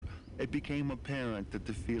it became apparent that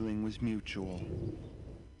the feeling was mutual.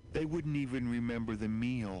 They wouldn't even remember the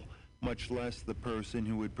meal, much less the person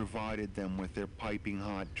who had provided them with their piping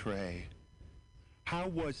hot tray. How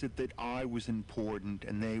was it that I was important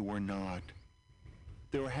and they were not?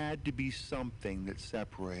 There had to be something that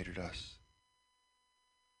separated us.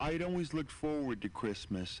 I had always looked forward to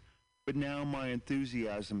Christmas, but now my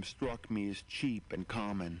enthusiasm struck me as cheap and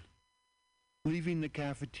common. Leaving the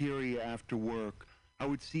cafeteria after work, I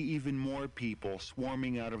would see even more people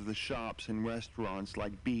swarming out of the shops and restaurants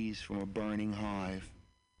like bees from a burning hive.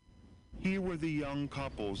 Here were the young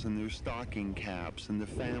couples in their stocking caps and the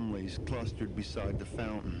families clustered beside the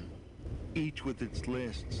fountain, each with its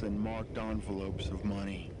lists and marked envelopes of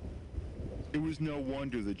money. It was no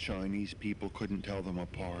wonder the Chinese people couldn't tell them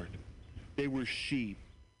apart. They were sheep,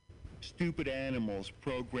 stupid animals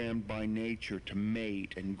programmed by nature to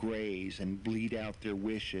mate and graze and bleed out their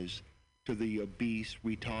wishes to the obese,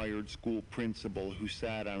 retired school principal who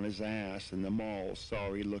sat on his ass in the mall's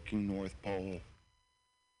sorry-looking North Pole.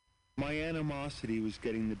 My animosity was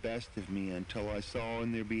getting the best of me until I saw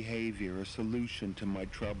in their behavior a solution to my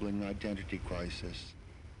troubling identity crisis.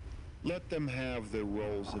 Let them have their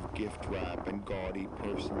rolls of gift wrap and gaudy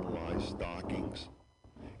personalized stockings.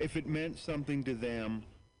 If it meant something to them,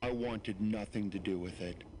 I wanted nothing to do with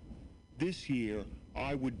it. This year,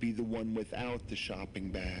 I would be the one without the shopping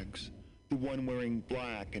bags, the one wearing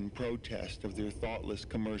black in protest of their thoughtless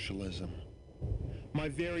commercialism. My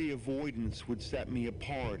very avoidance would set me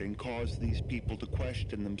apart and cause these people to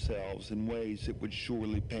question themselves in ways that would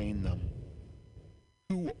surely pain them.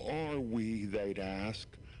 Who are we, they'd ask,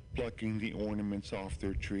 plucking the ornaments off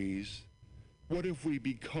their trees. What have we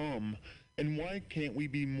become, and why can't we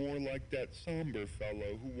be more like that somber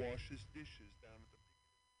fellow who washes dishes down at the...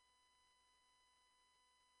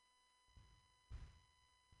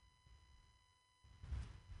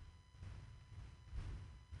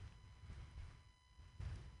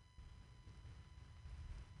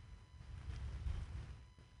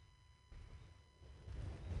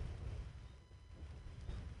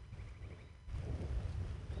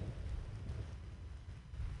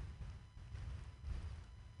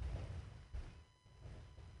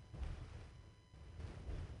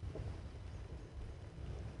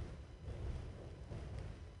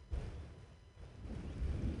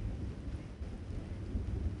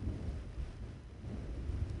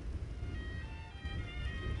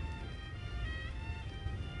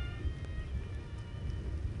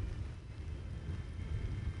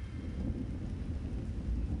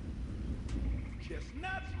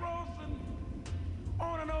 Chestnuts roasting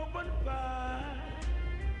on an open fire.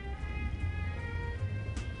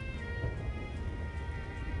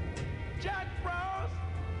 Jack Frost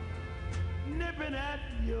nipping at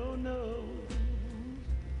your nose.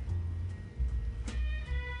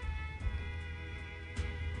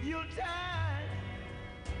 Yuletide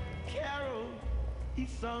carol he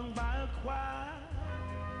sung by a choir.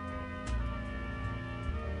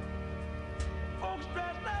 Folks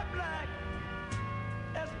dressed up like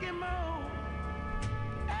Eskimo,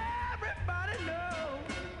 everybody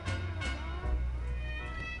knows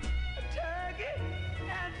a turkey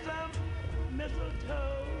and some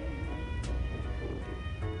mistletoe.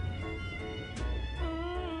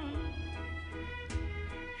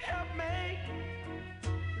 Help make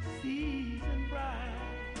the season bright.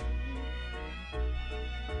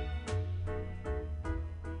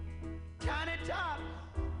 Tiny tots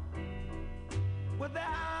with their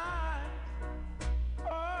eyes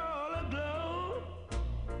all aglow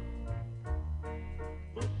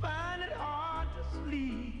will find it hard to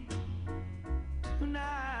sleep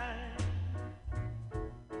tonight.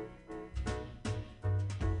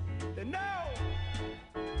 They know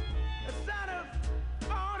that Santa's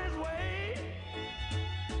on his way.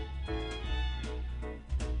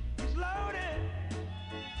 He's loaded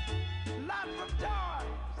lots of toys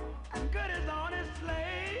and goodies on his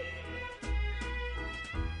sleigh.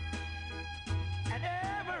 And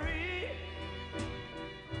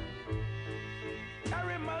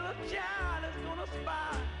every mother child is gonna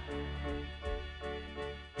spy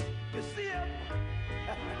to see if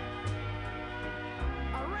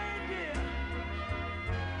a reindeer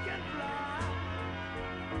can fly.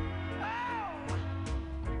 Oh,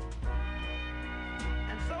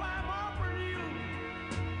 and so I'm offering you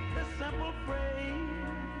this simple phrase.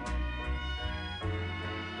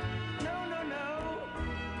 No, no, no.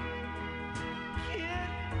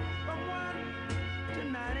 Kids from 1 to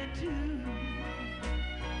 92.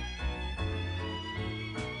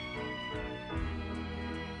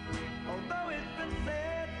 Although it's been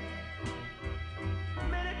said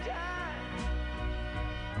many times,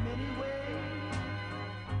 many ways,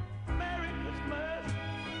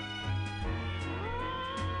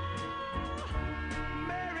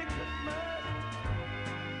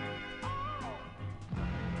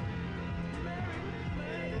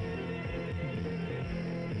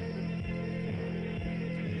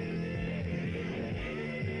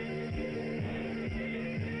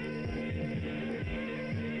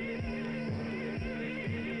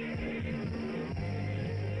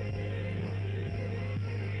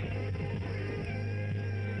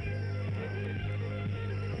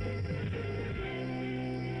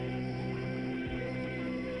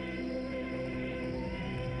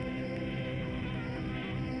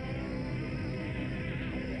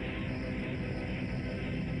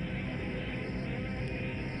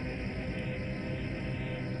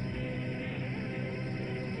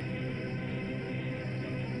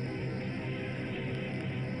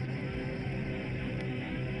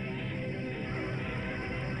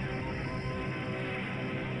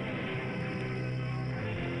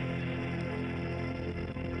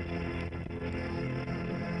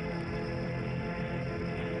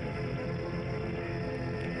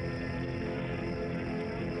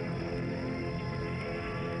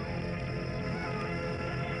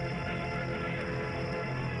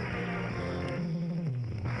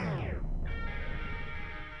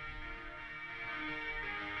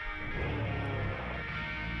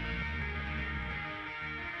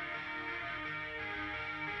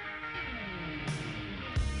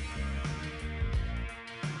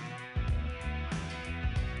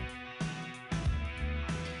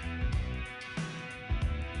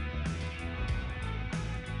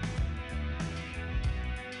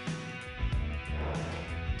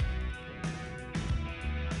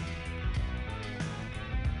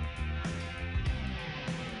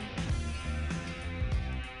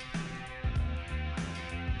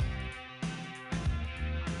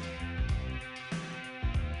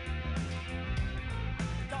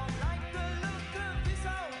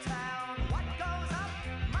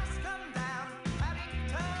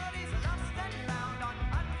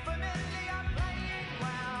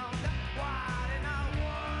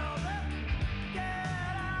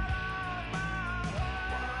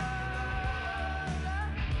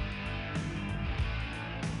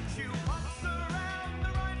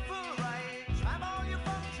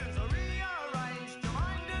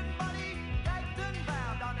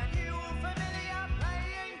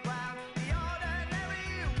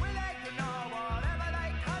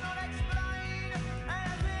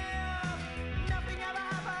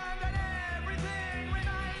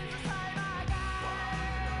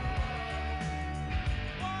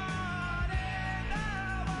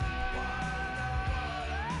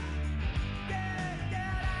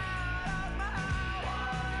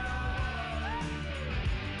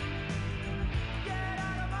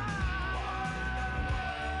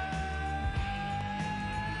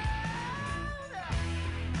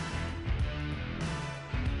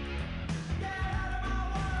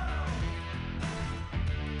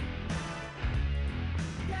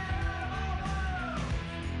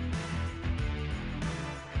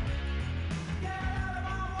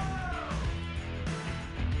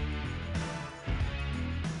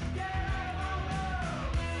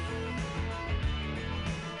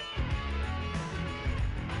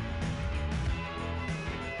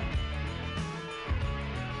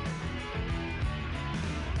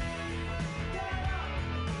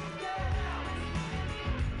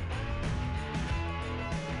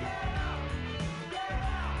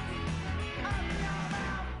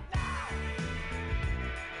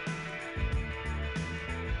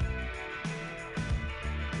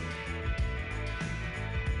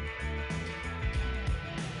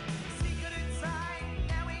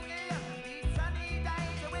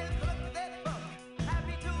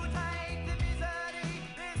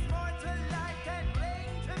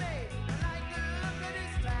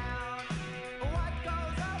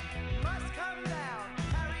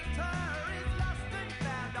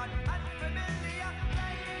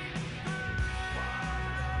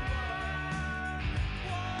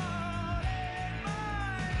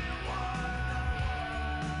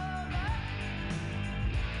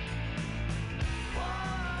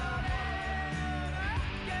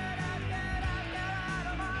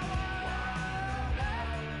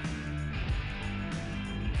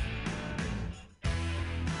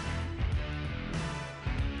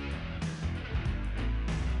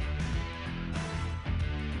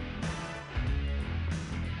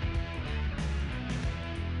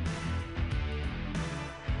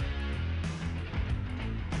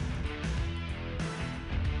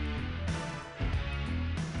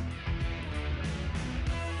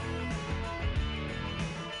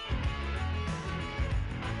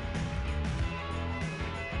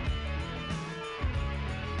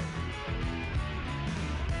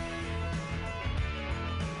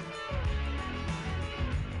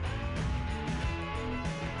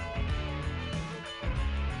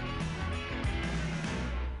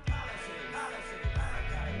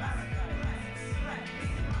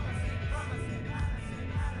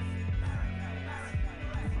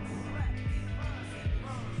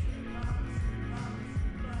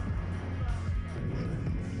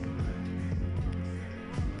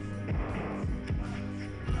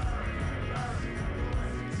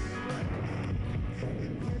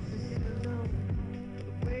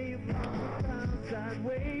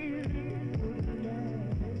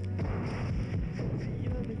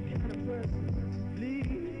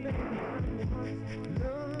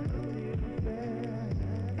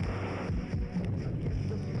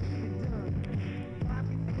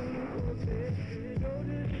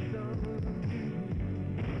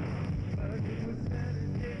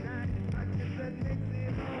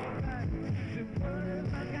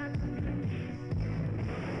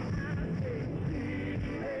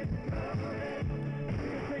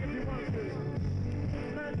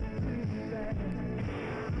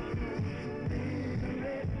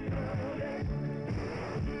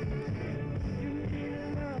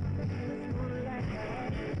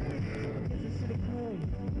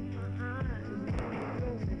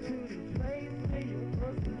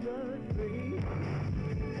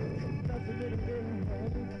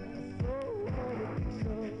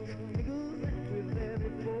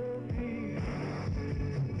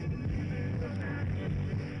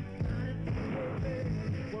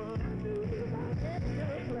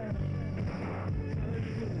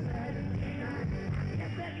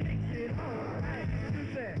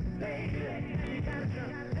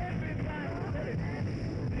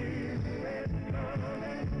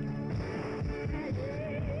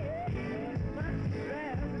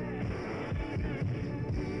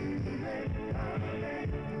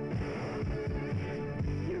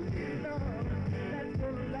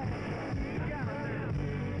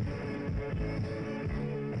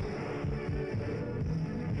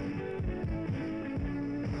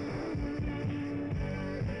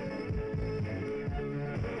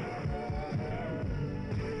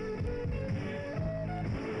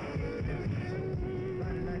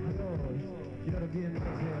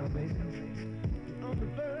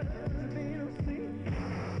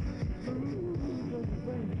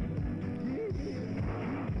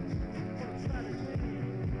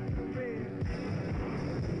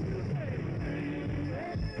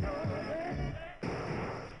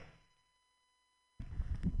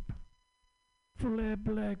 Flat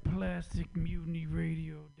Black Plastic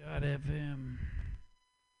MutinyRadio.fm.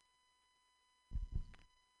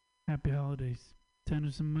 Happy holidays. Send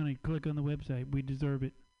us some money. Click on the website. We deserve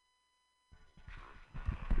it.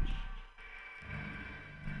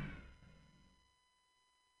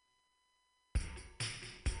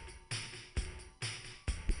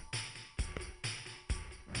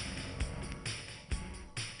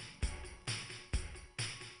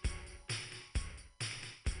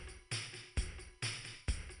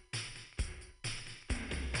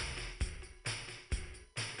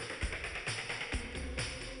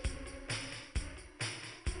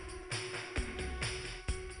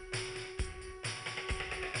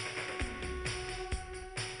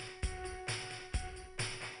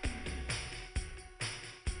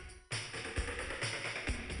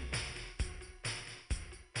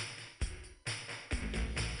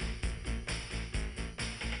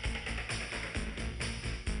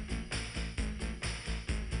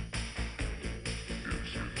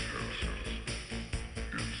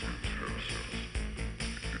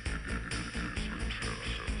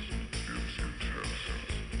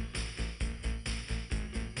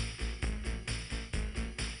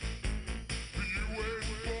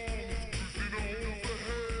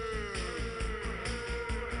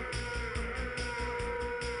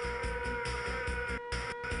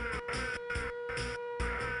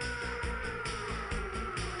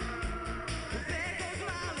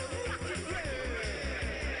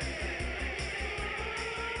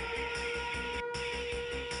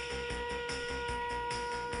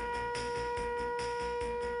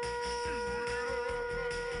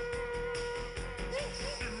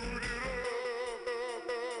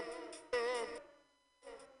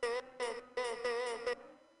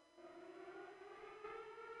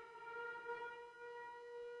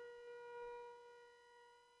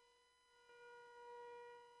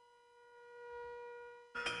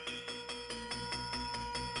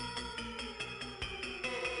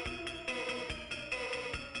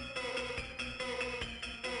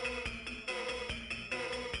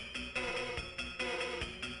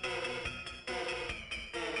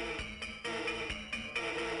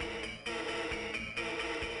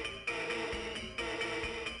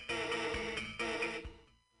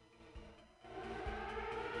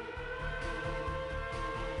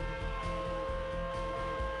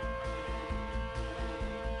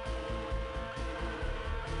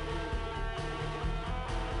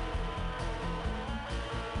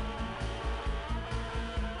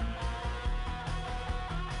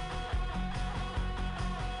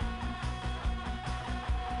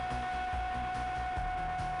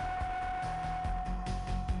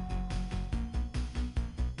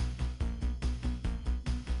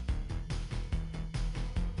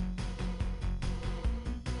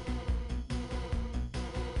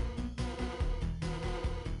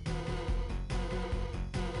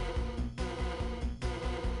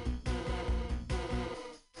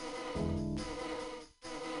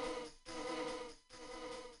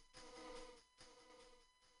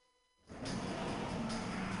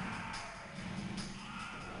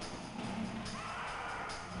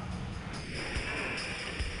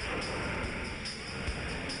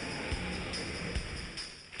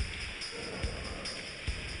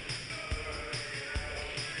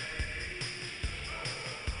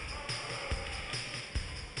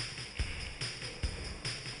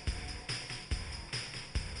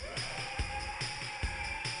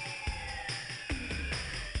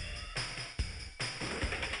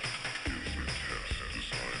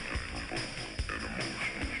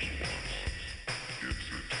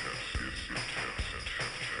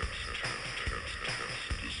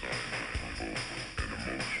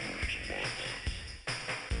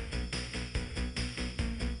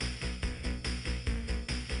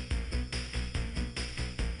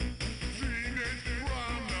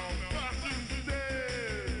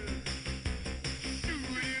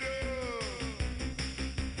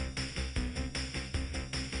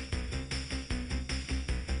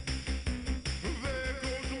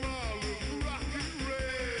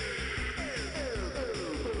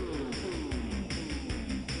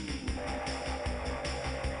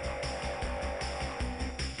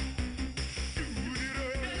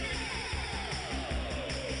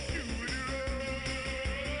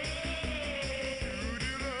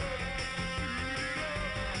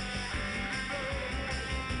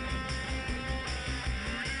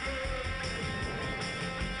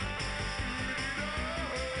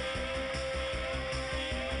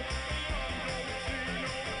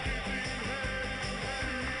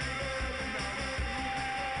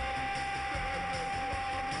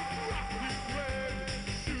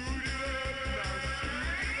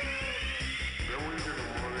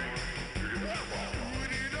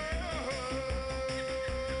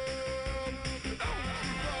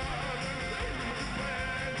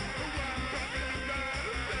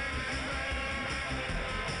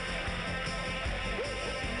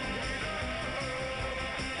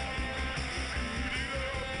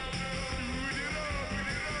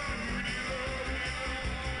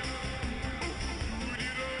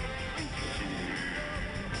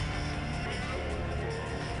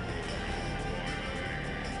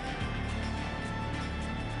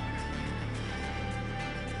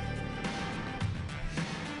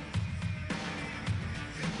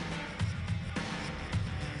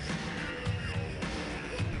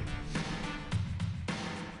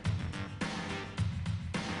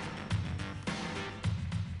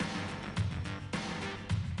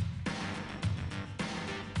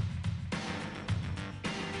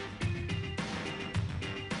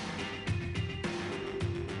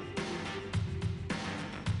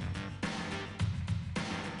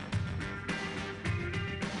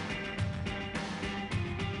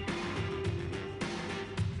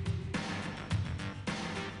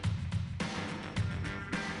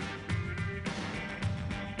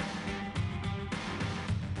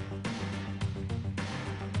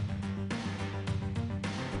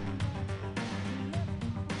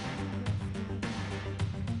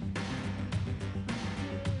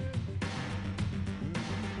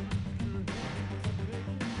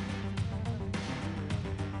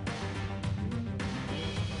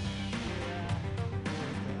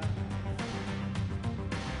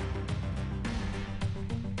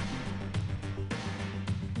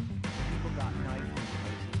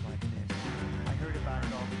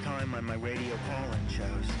 him on my radio call-in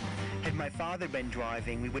shows. Had my father been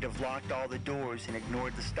driving, we would have locked all the doors and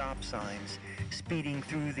ignored the stop signs, speeding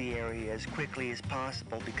through the area as quickly as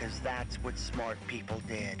possible because that's what smart people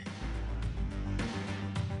did.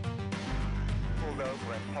 Pulled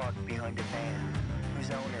over and parked behind a van, whose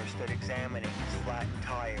owner stood examining his flattened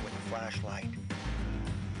tire with a flashlight.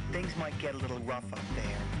 Things might get a little rough up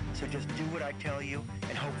there, so just do what I tell you,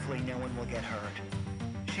 and hopefully no one will get hurt.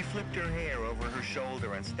 She flipped her hair over her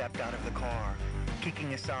shoulder and stepped out of the car,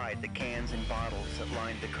 kicking aside the cans and bottles that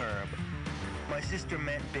lined the curb. My sister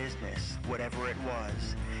meant business, whatever it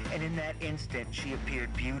was, and in that instant she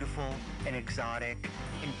appeared beautiful and exotic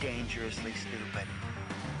and dangerously stupid.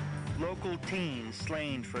 Local teens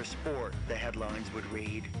slain for sport, the headlines would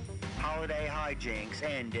read. Holiday hijinks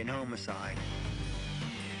end in homicide.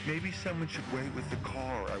 Maybe someone should wait with the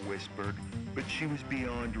car, I whispered, but she was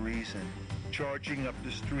beyond reason, charging up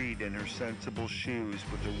the street in her sensible shoes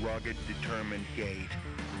with a rugged, determined gait.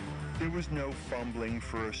 There was no fumbling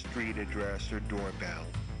for a street address or doorbell.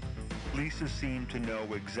 Lisa seemed to know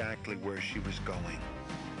exactly where she was going.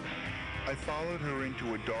 I followed her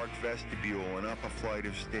into a dark vestibule and up a flight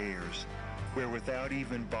of stairs, where without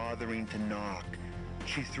even bothering to knock,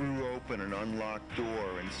 she threw open an unlocked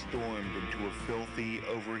door and stormed into a filthy,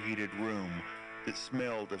 overheated room that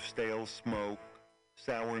smelled of stale smoke,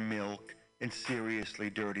 sour milk, and seriously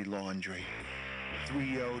dirty laundry.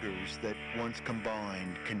 3 odors that, once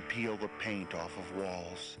combined, can peel the paint off of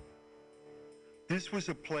walls. This was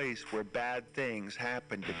a place where bad things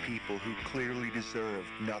happened to people who clearly deserved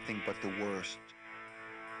nothing but the worst.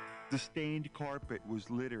 The stained carpet was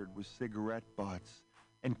littered with cigarette butts,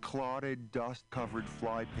 and clotted, dust-covered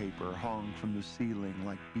flypaper hung from the ceiling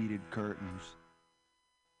like beaded curtains.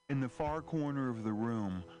 In the far corner of the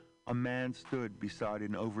room, a man stood beside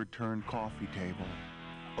an overturned coffee table,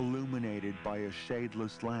 illuminated by a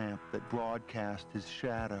shadeless lamp that broadcast his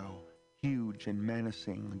shadow, huge and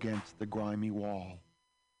menacing, against the grimy wall.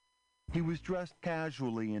 He was dressed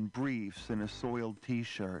casually in briefs and a soiled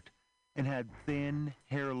t-shirt, and had thin,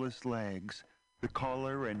 hairless legs, the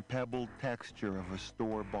color and pebbled texture of a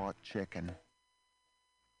store-bought chicken.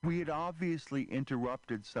 We had obviously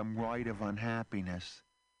interrupted some rite of unhappiness,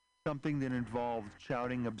 something that involved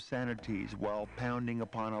shouting obscenities while pounding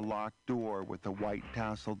upon a locked door with a white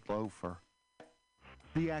tasseled loafer.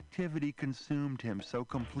 The activity consumed him so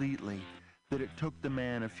completely that it took the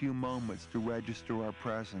man a few moments to register our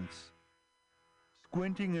presence.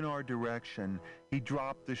 Squinting in our direction, he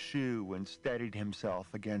dropped the shoe and steadied himself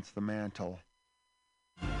against the mantel.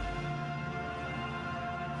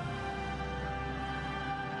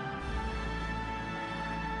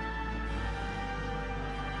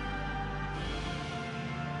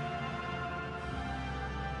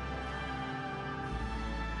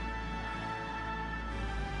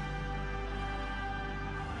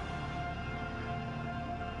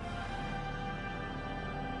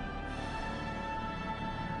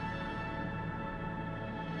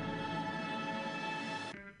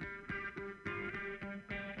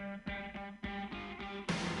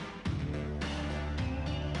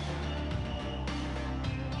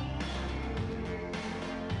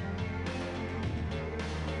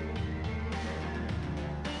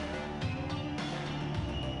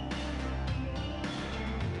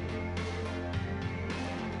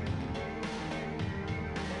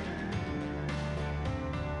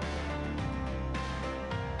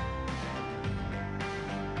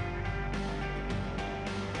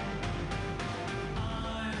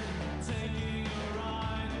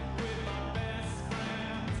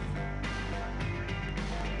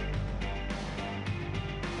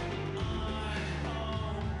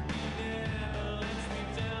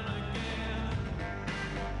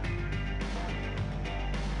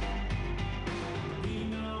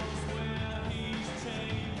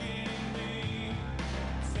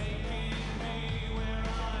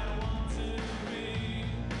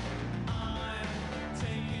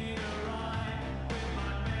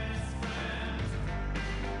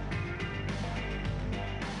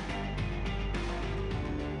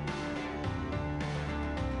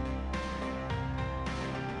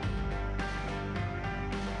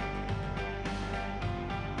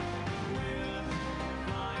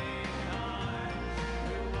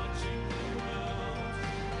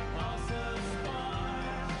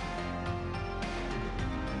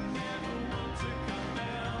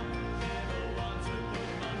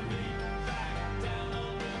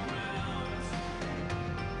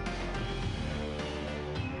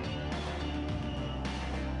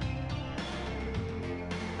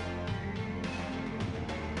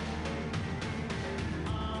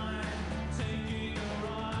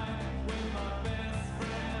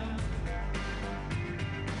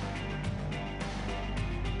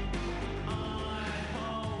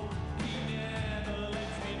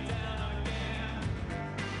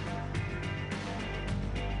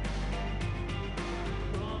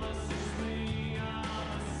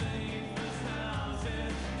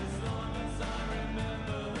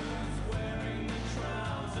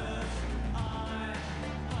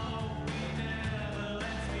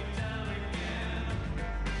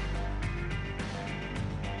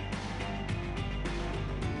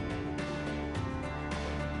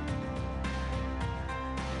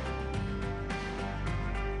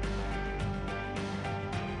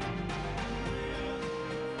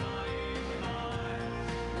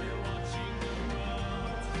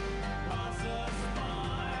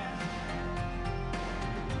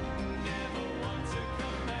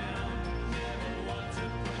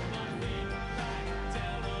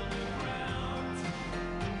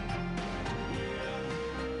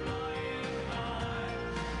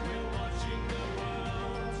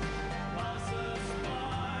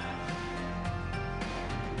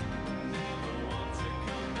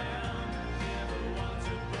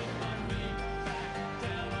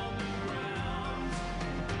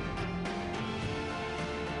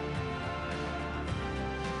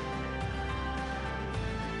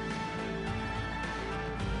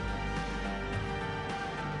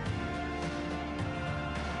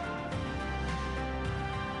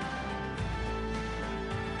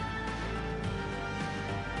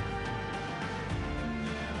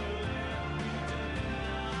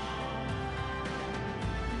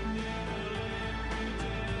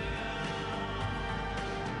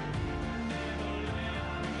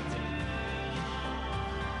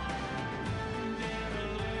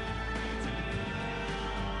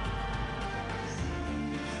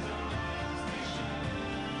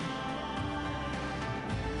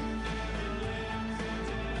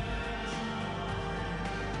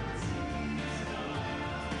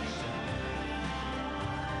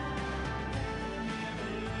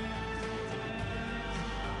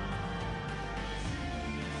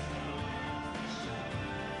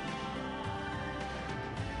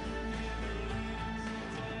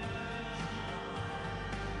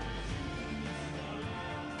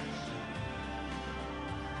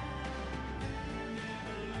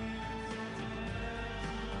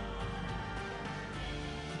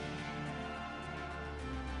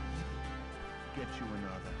 you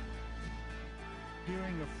another.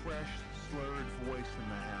 Hearing a fresh, slurred voice in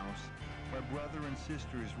the house, my brother and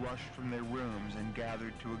sisters rushed from their rooms and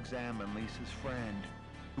gathered to examine Lisa's friend,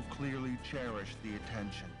 who clearly cherished the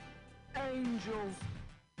attention. Angels!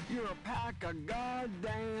 You're a pack of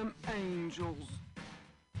goddamn angels!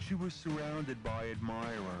 She was surrounded by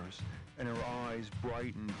admirers, and her eyes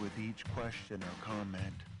brightened with each question or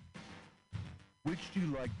comment. Which do you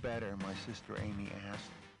like better, my sister Amy asked.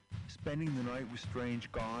 Spending the night with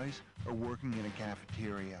strange guys or working in a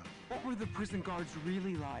cafeteria? What were the prison guards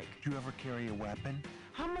really like? Do you ever carry a weapon?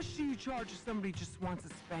 How much do you charge if somebody just wants a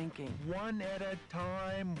spanking? One at a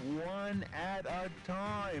time,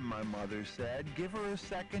 my mother said. Give her a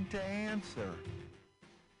second to answer.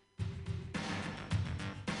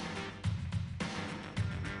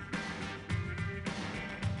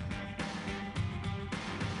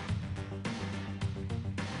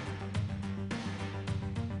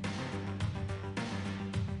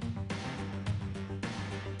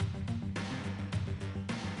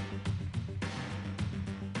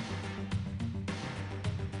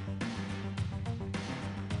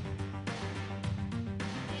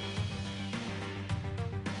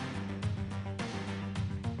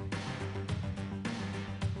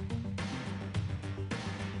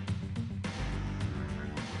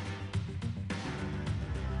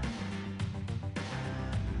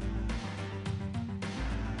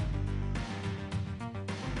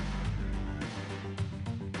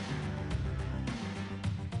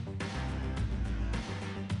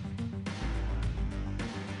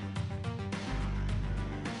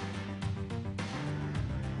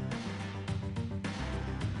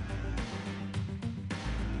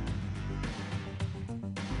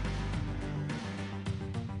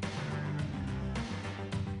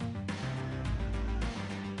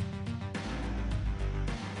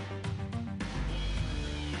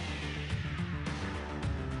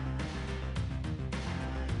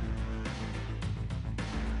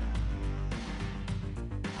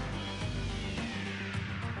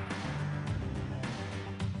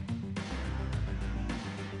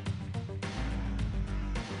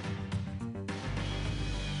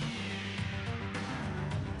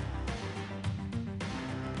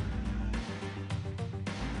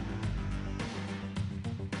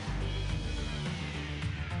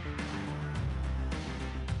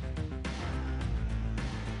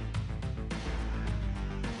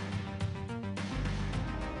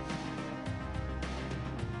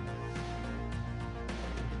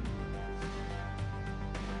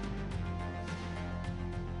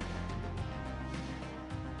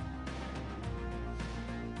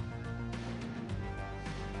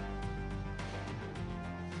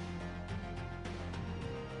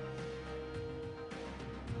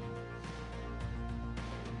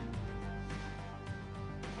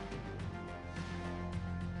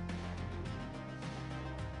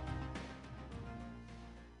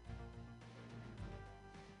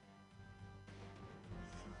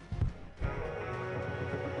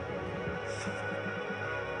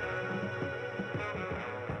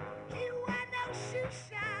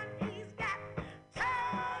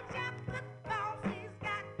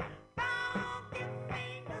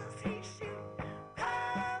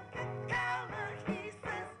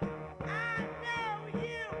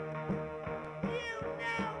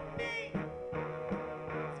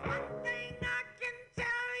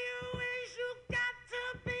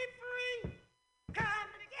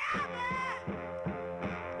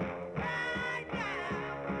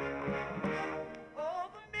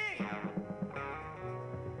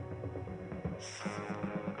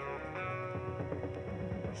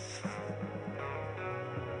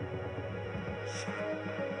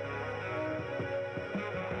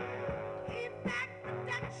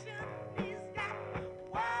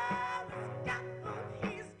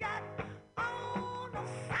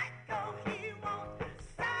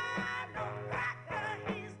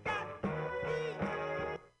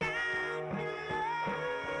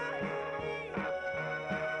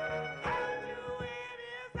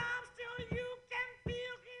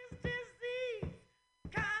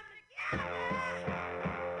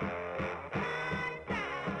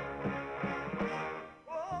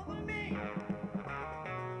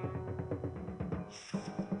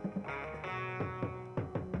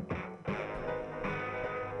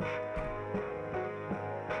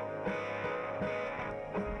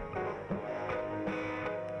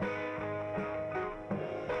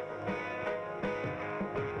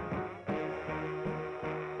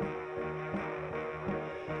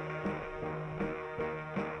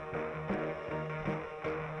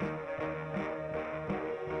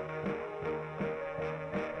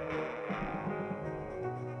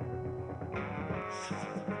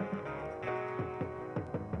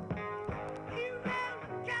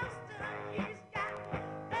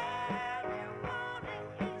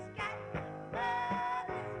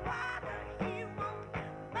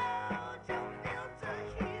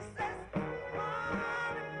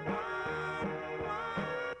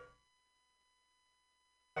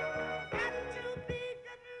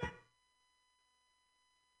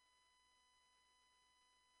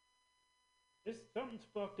 Something's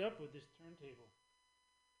fucked up with this turntable.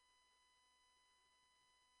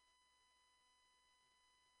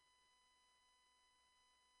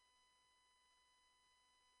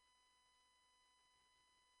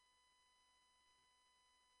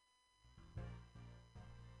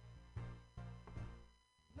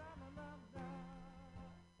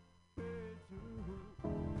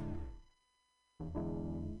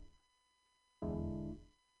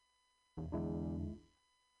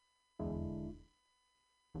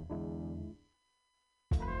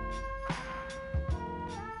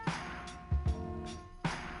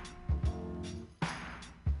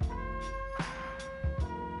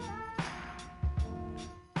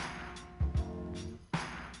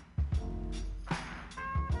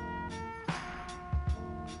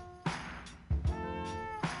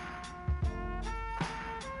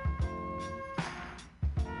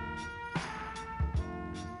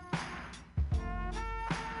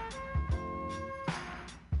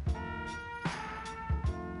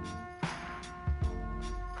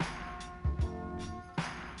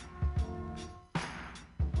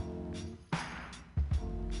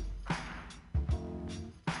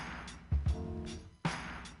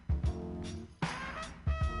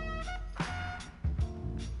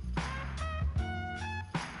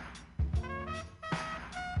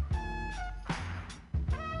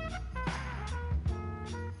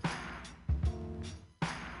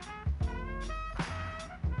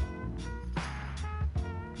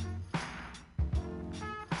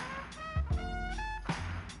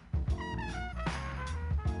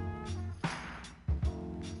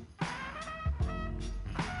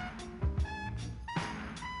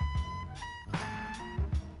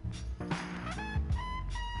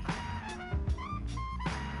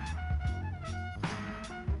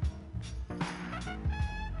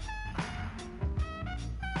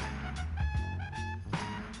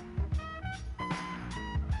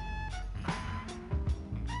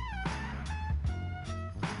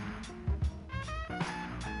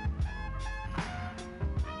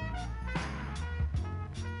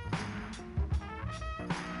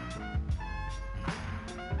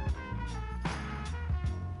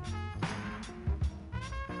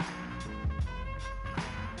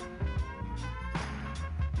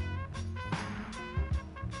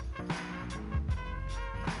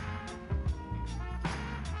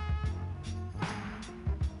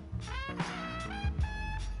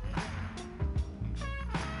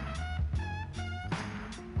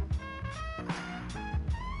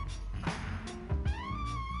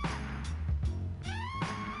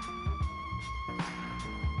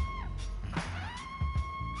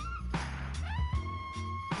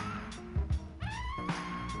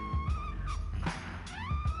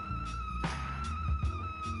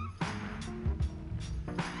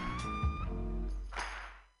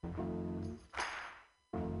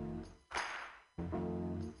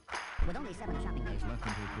 With only 7 shopping days left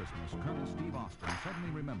until Christmas, Colonel Steve Austin suddenly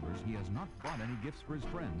remembers he has not bought any gifts for his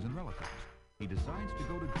friends and relatives. He decides to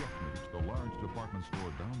go to Jeffrey's, the large department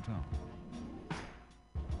store downtown.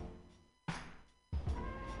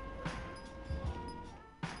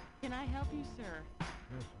 Can I help you, sir?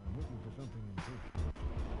 Yes, I'm looking for something in perfume.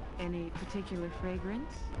 Any particular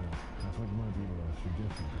fragrance? I thought you might be able to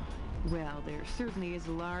suggest something. Well, there certainly is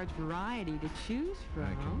a large variety to choose from.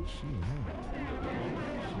 I can see that.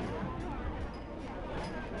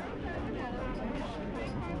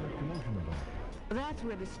 What's all that commotion about? That's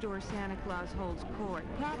where the store Santa Claus holds court.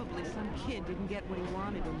 Probably some kid didn't get what he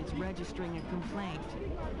wanted and is registering a complaint.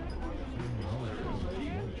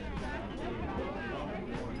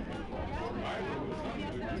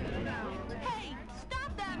 Hey,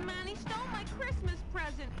 stop that, man! He stole my Christmas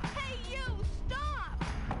present! Hey, you, stop!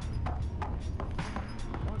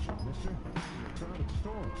 Watch it, mister. This is a crowded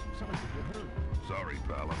store. Someone could get hurt. Sorry,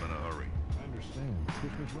 pal, I'm in a hurry. I understand.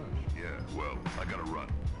 Christmas rush. Yeah, well, I gotta run.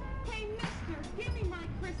 Hey, mister, give me my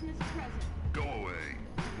Christmas present. Go away.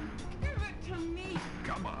 Give it to me.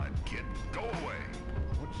 Come on, kid, go away.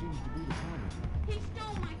 What seems to be the problem? He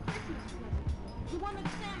stole my Christmas present. The one that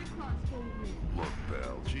Santa Claus gave me. Look,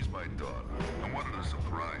 pal, she's my daughter. I wanted to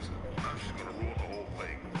surprise her. Now she's gonna ruin the whole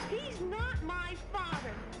thing. He's not my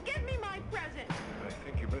father. Give me my present. I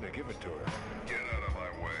think you better give it to her. Get out of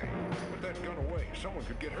my way. Put that gun away. Someone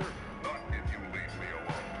could get hurt. Not if you leave me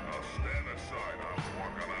alone. I'll stand aside. I'm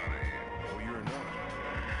walking out of here. No, you're not.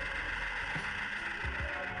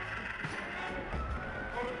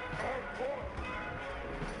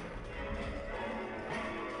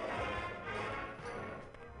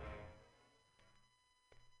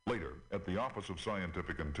 Later, at At the Office of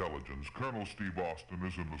Scientific Intelligence, Colonel Steve Austin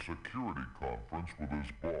is in the security conference with his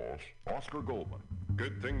boss, Oscar Goldman.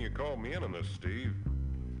 Good thing you called me in on this, Steve.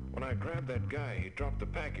 When I grabbed that guy, he dropped the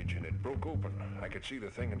package and it broke open. I could see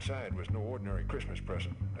the thing inside was no ordinary Christmas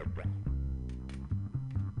present. That's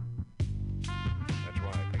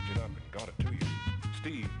why I picked it up and got it to you.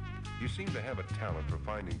 Steve, you seem to have a talent for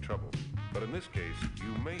finding trouble. But in this case,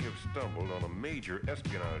 you may have stumbled on a major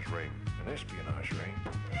espionage ring. An espionage ring?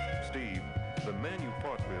 Steve, the man you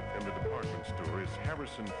fought with in the department store is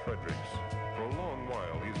Harrison Fredericks. For a long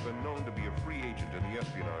while, he's been known to be a free agent in the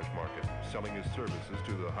espionage market, selling his services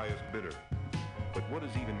to the highest bidder. But what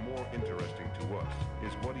is even more interesting to us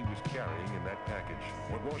is what he was carrying in that package.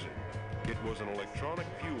 What was it? It was an electronic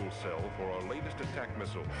fuel cell for our latest attack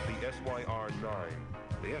missile, the SYR-9.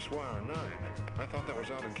 The SYR-9? I thought that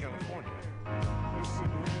was out in California.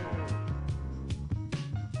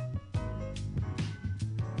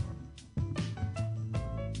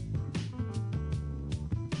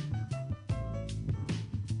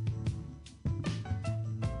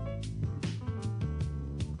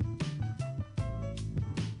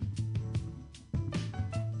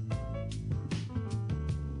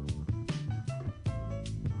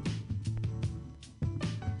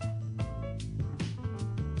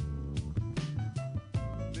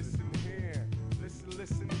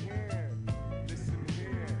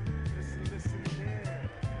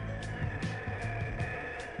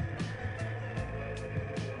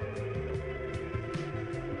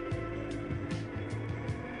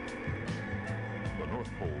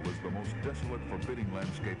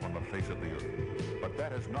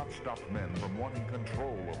 Stopped men from wanting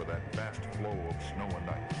control over that vast flow of snow and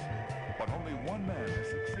ice. But only one man has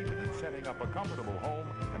succeeded in setting up a comfortable home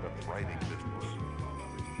and a thriving business.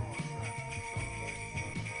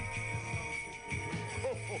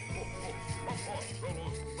 Come on,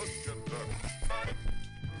 fellows, let's get that.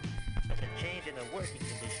 There's a change in the working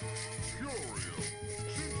conditions. Curio,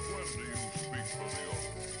 since when do you speak for the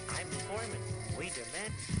others? I'm the foreman. We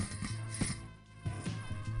demand...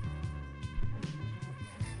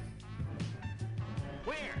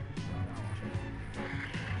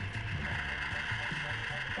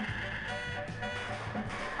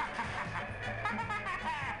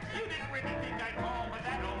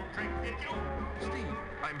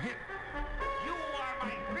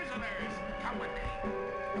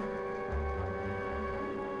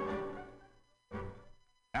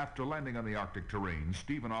 After landing on the Arctic terrain,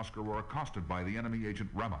 Steve and Oscar were accosted by the enemy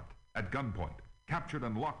agent Ramat at gunpoint, captured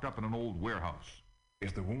and locked up in an old warehouse.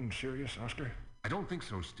 Is the wound serious, Oscar? I don't think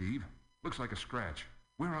so, Steve. Looks like a scratch.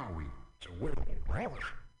 Where are we? So where are we?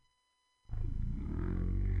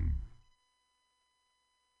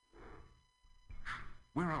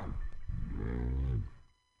 Where are we?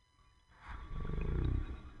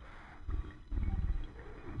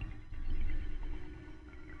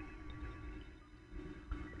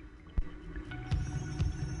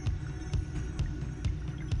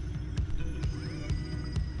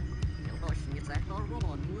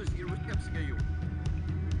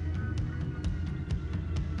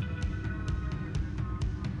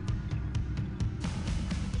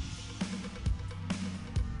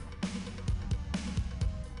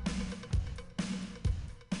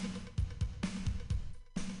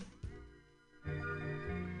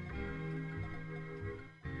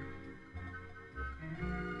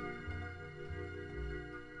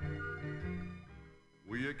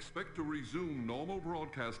 We expect to resume normal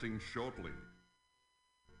broadcasting shortly.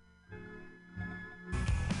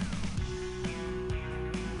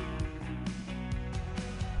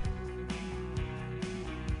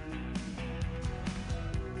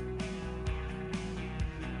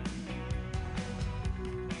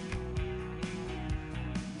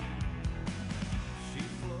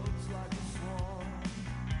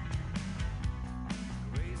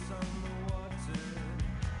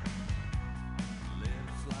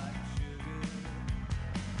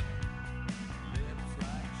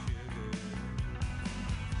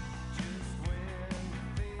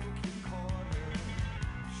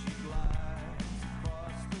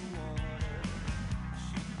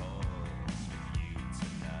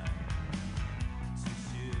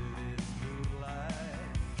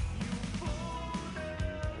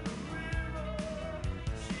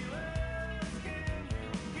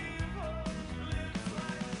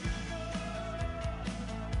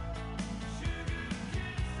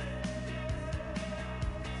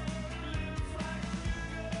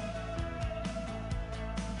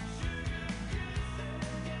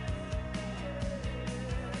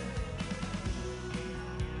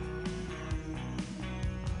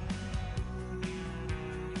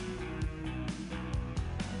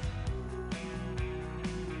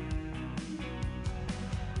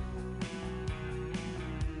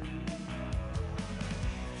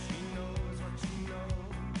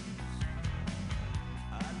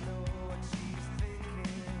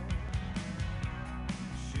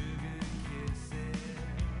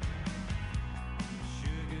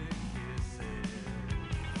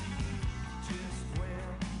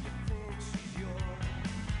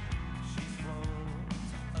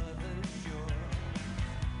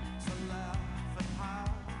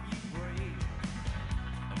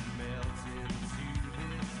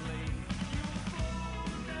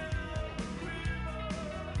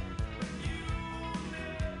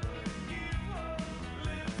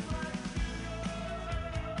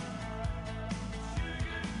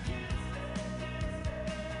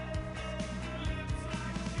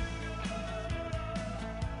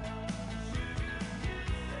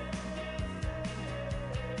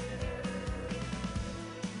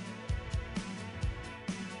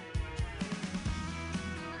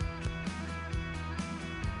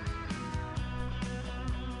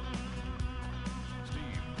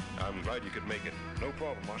 Glad you could make it. No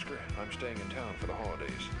problem, Oscar. I'm staying in town for the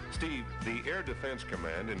holidays. Steve, the Air Defense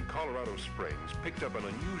Command in Colorado Springs picked up an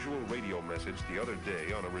unusual radio message the other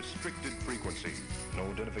day on a restricted frequency. No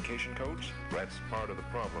identification codes? That's part of the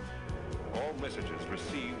problem. All messages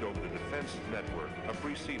received over the defense network are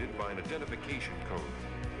preceded by an identification code,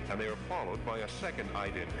 and they are followed by a second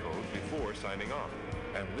ident code before signing off.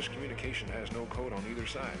 And this communication has no code on either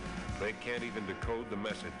side. They can't even decode the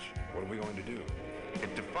message. What are we going to do?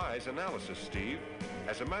 It defies analysis, Steve.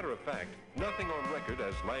 As a matter of fact, nothing on record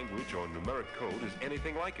as language or numeric code is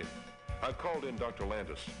anything like it. I've called in Dr.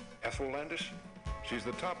 Landis. Ethel Landis? She's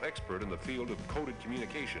the top expert in the field of coded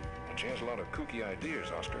communication. And she has a lot of kooky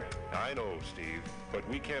ideas, Oscar. I know, Steve, but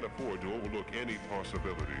we can't afford to overlook any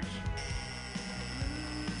possibilities.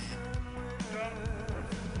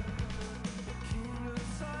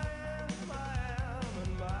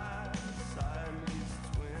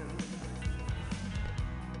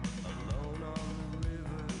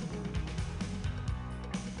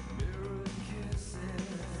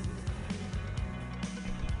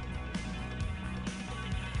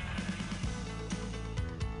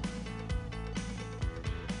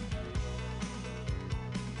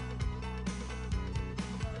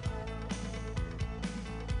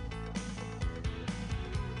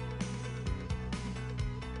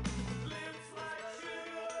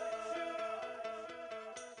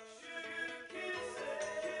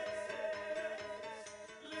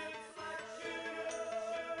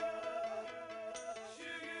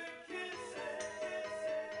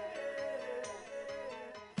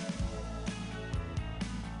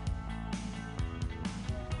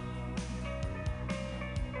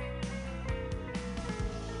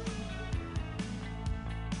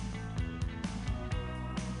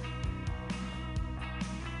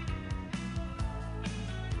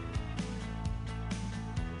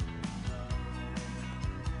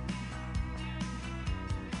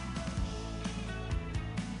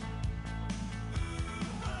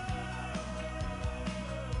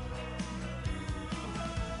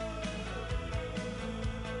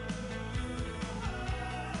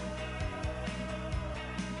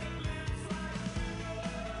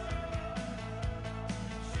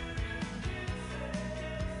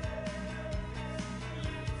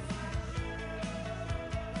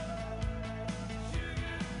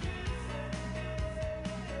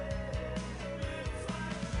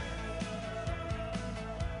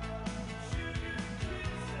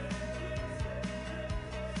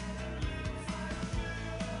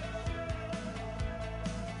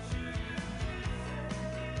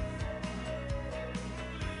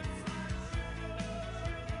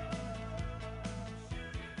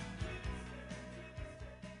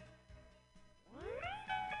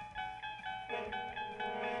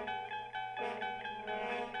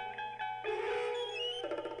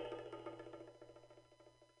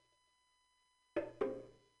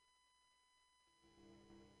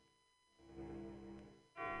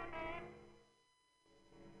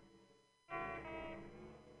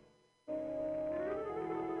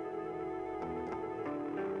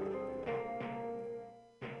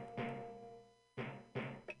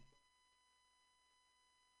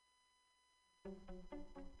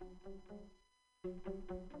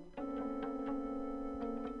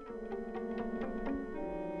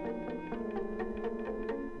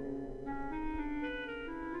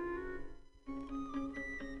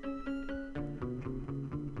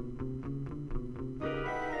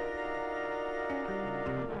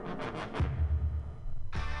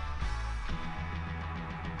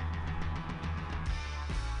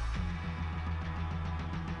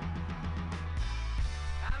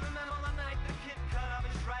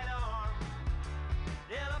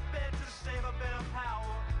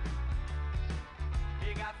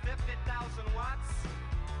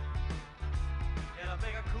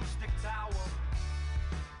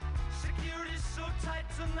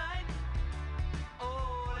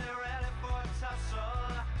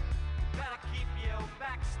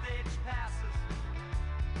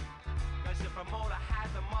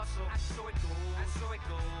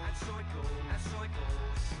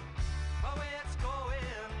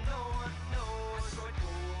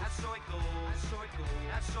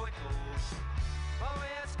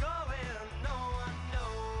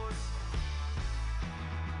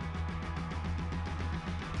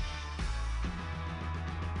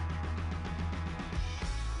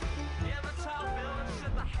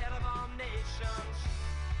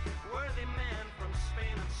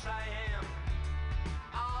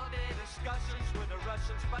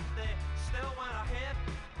 But they still went ahead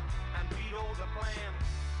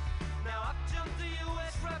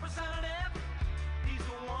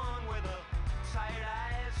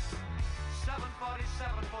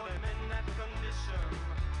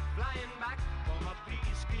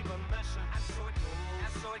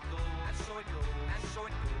so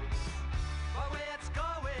it goes. But where it's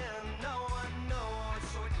going, no one knows.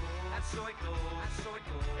 And so it goes, and so it goes, and so it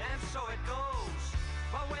goes, and so it goes.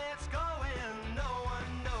 But where it's going, no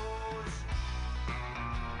one knows.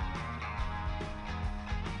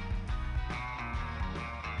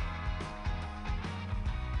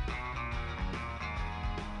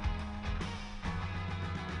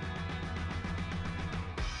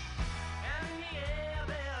 And in the air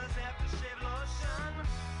there's aftershave lotion.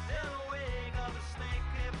 In the wake of a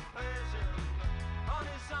snake-hipped Persian. On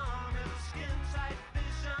his arm is a skin-tight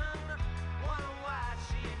vision. Wonder why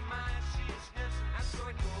she ain't mine, she's innocent. And so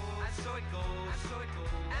it goes, and so it goes, and so it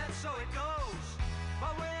goes.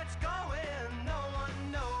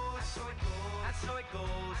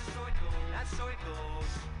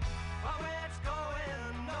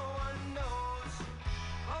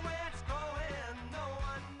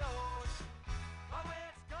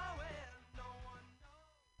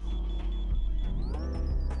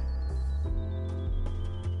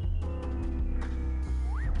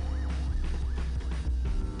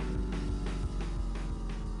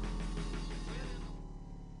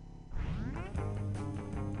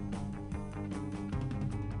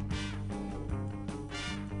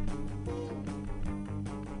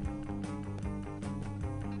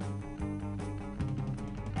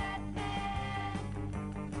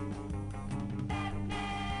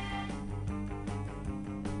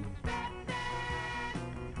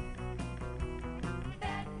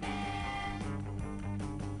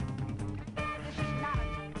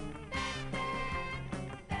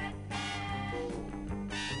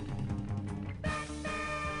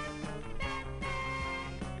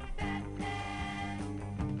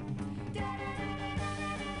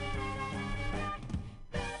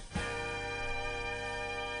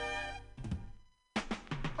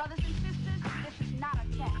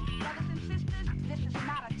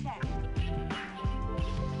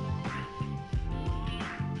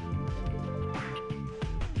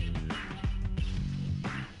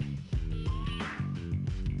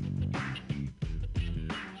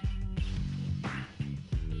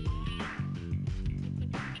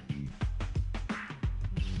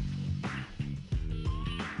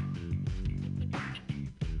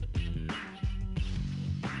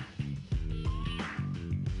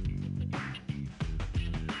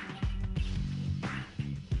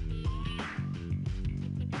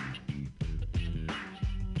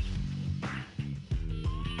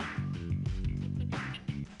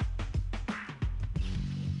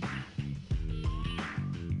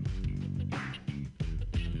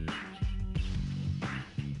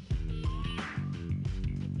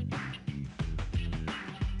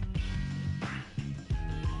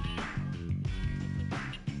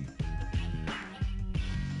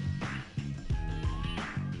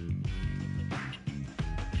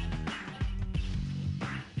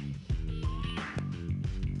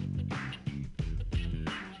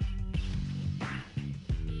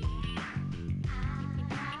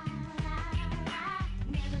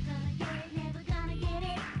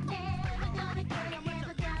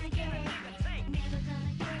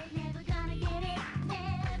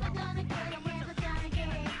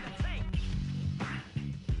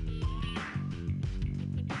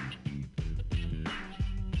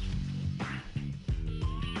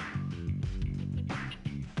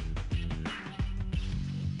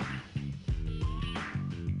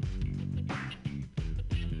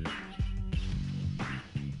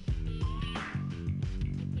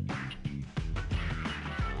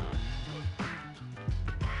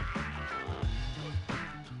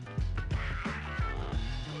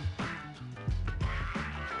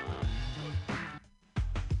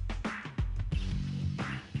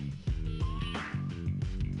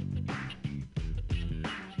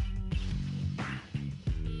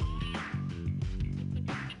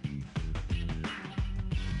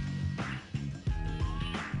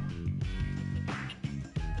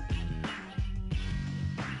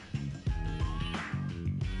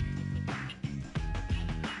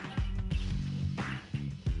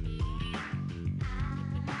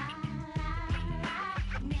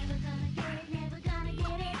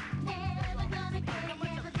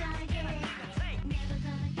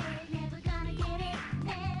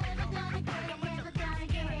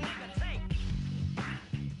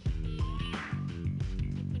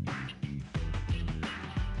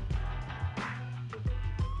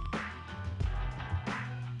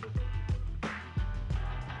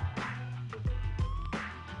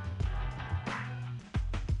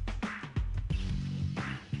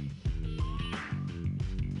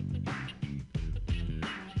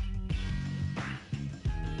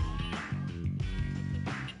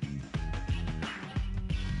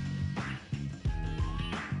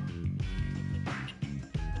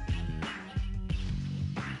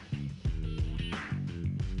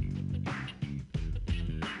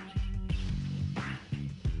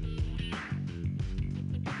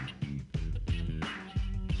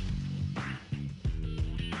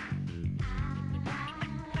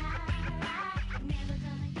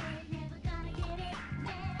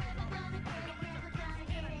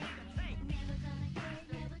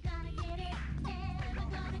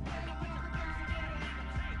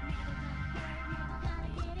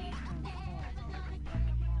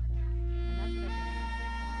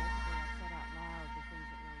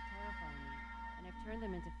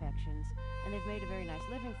 they've made a very nice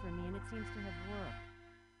living for me, and it seems to have worked.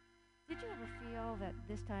 Did you ever feel that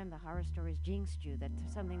this time the horror stories jinxed you, that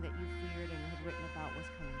something that you feared and had written about was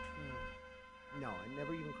coming true? No, it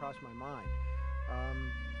never even crossed my mind.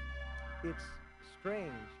 It's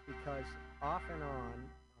strange because off and on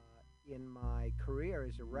in my career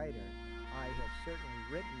as a writer, I have certainly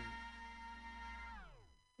written.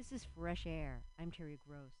 This is Fresh Air. I'm Terry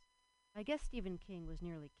Gross. My guest Stephen King was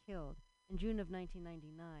nearly killed in June of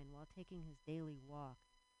 1999 while taking his daily walk.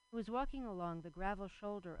 He was walking along the gravel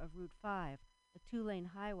shoulder of Route 5, a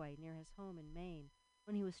two-lane highway near his home in Maine,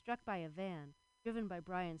 when he was struck by a van driven by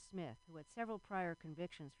Brian Smith, who had several prior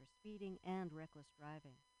convictions for speeding and reckless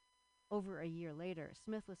driving. Over a year later,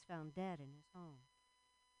 Smith was found dead in his home.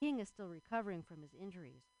 King is still recovering from his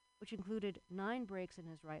injuries, which included 9 breaks in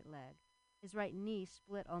his right leg, his right knee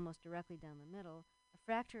split almost directly down the middle, a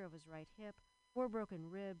fracture of his right hip, 4 broken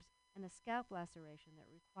ribs, and a scalp laceration that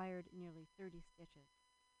required nearly 30 stitches.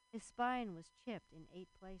 His spine was chipped in 8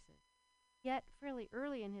 places. Yet, fairly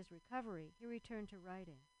early in his recovery, he returned to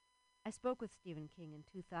writing. I spoke with Stephen King in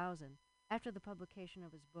 2000, after the publication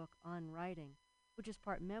of his book On Writing, which is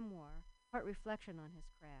part memoir, part reflection on his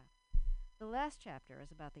craft. The last chapter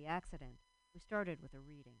is about the accident. We started with a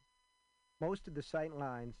reading. Most of the sight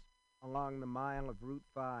lines along the mile of Route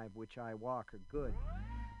 5 which I walk are good,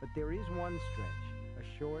 but there is one stretch,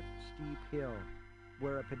 a short, steep hill,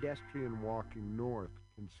 where a pedestrian walking north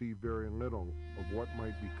can see very little of what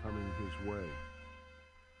might be coming his way.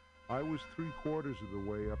 I was 3/4 of the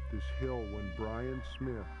way up this hill when Brian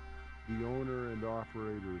Smith, the owner and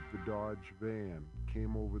operator of the Dodge van,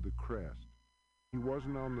 came over the crest. He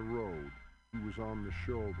wasn't on the road, he was on the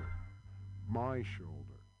shoulder, my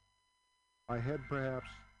shoulder. I had perhaps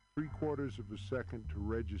 3/4 of a second to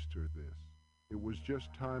register this. It was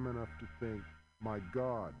just time enough to think, my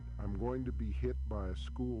God, I'm going to be hit by a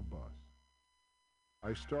school bus.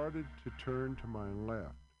 I started to turn to my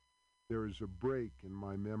left. There is a break in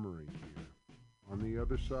my memory here. On the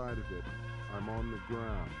other side of it, I'm on the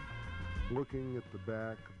ground, looking at the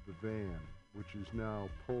back of the van, which is now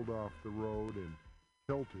pulled off the road and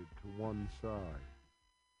tilted to one side.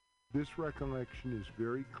 This recollection is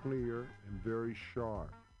very clear and very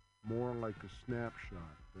sharp, more like a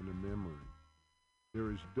snapshot than a memory.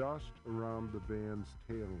 There is dust around the van's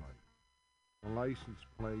taillight. The license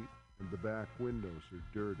plate and the back windows are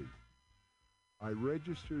dirty. I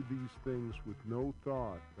register these things with no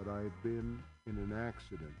thought that I have been in an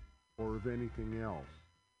accident or of anything else.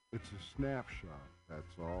 It's a snapshot,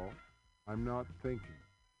 that's all. I'm not thinking.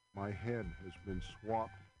 My head has been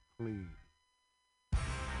swapped clean.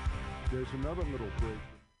 There's another little break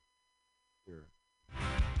here.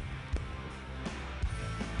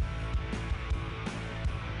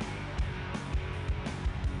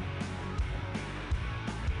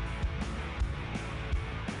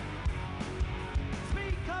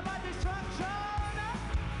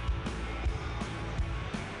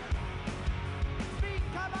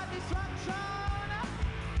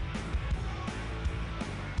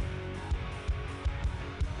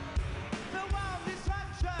 The world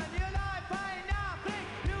destruction, your life ain't nothing.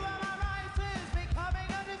 You are my rises.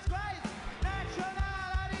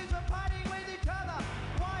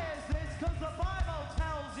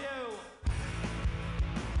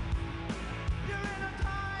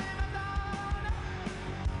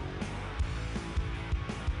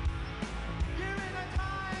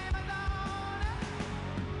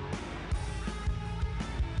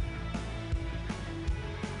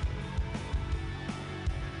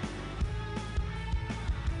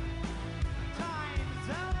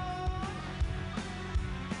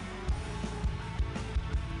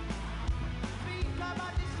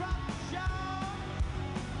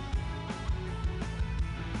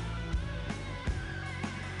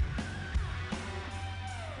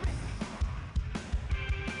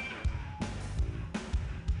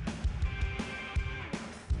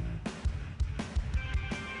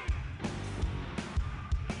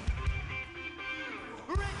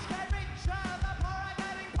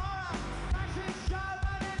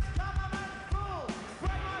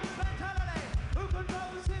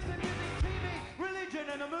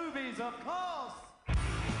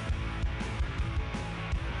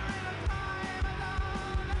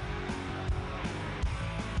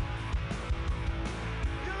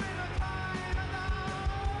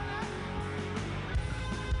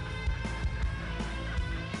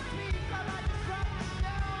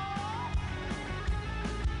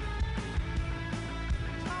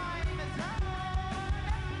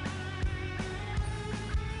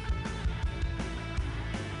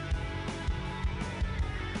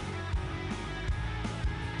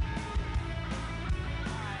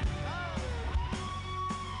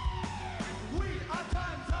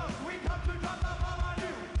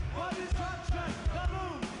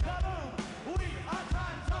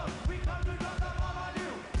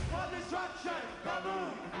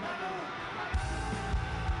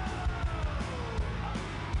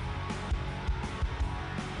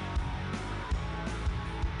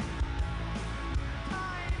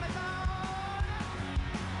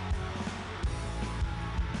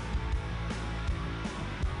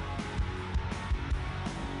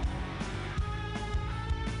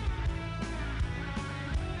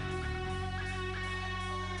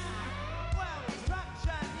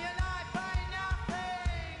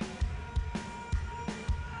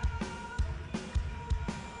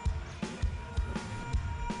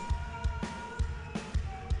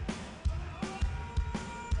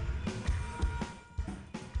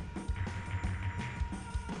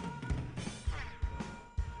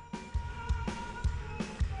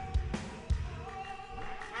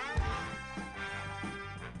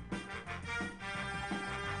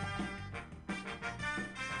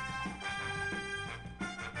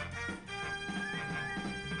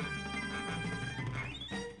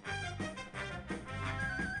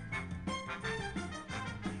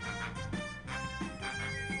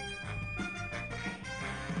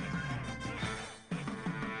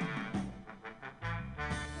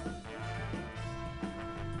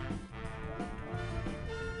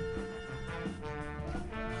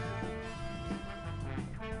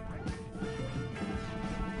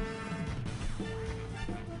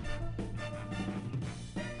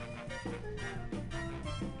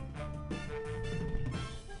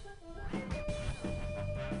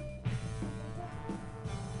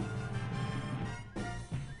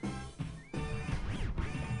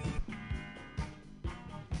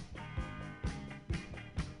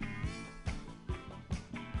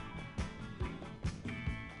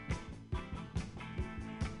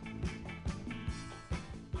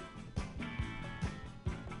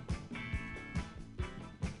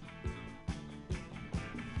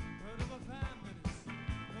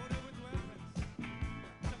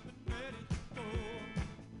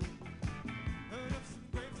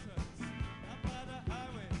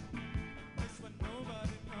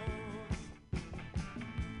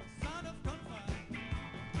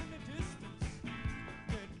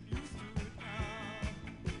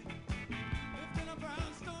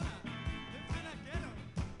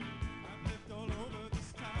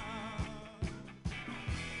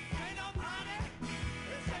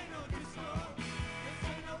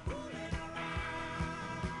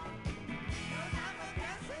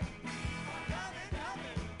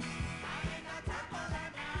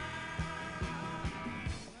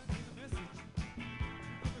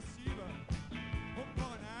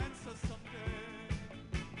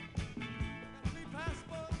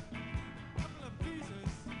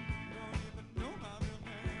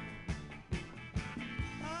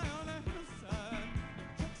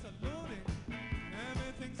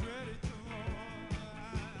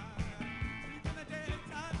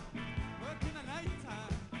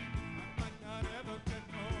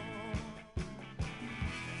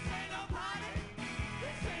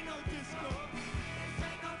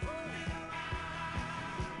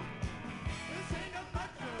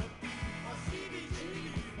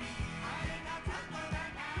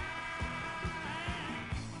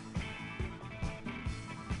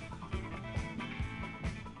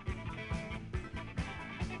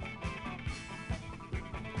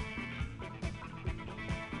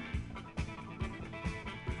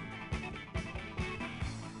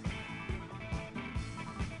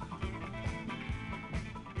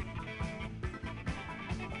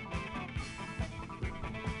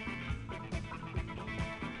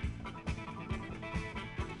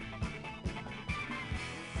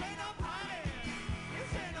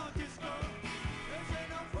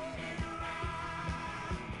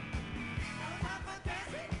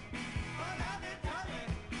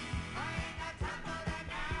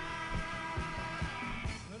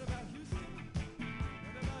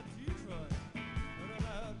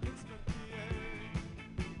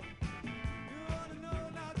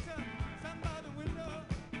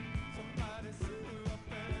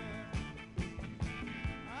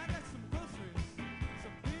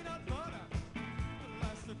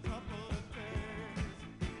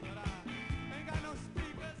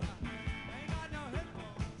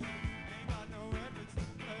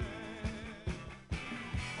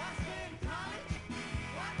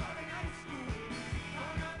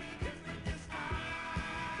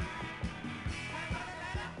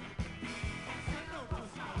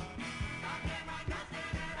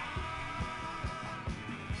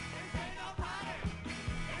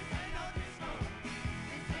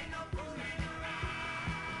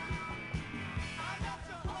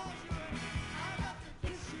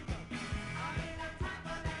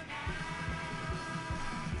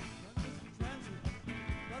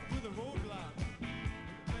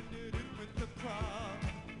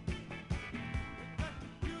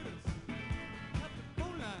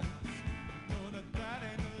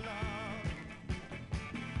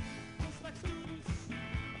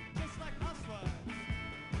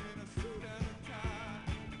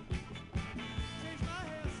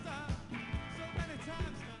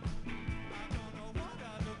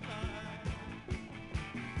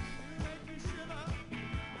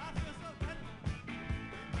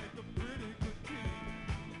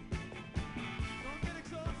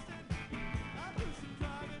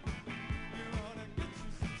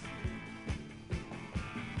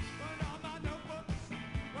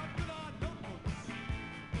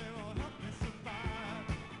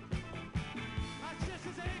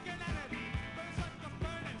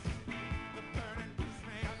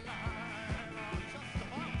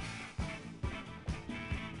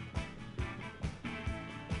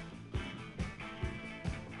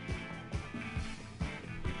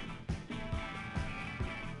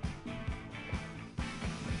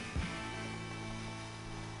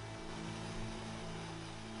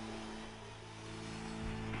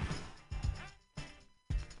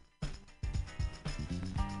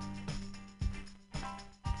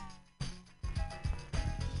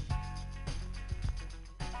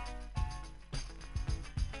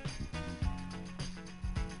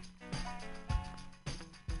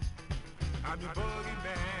 I'm your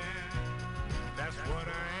boogeyman, that's what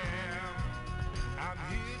I am. I'm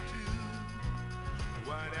here to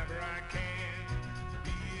whatever I can,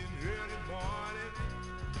 be in early morning,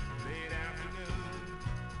 late afternoon,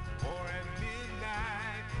 or at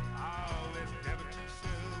midnight. Oh, it's never too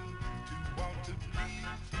soon to want to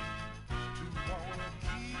please you, to want to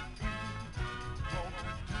keep you, want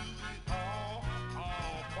to do it all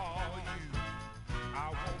for you. I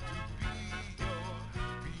want to be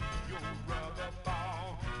your rubber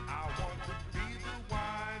ball. I want to be the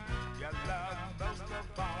one you love most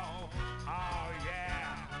of all. Oh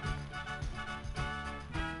yeah.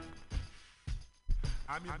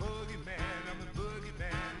 I'm your boogeyman, I'm your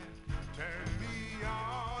boogeyman. Turn me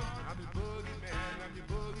on. I'm your boogeyman, I'm your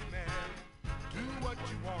boogeyman. Do what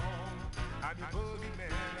you want. I'm your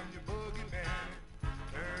boogeyman, I'm your boogeyman.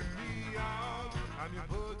 Turn me on. I'm your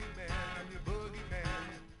boogeyman, I'm your boogeyman.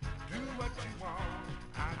 Do what you want.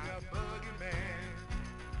 I'm your boogeyman.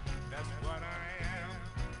 That's what I am.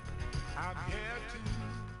 I'm here to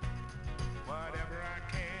whatever I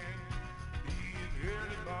can. Be it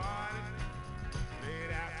early morning,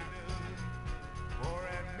 late afternoon, or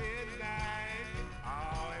at midnight.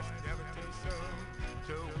 Oh, it's never too soon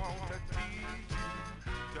to want to tease you,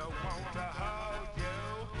 to want to hug you.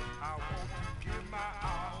 I want to give my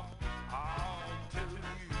all to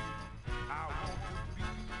you. I want to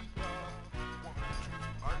be the one to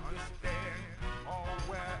understand. Oh,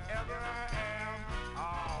 wherever I am,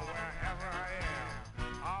 oh, wherever I am,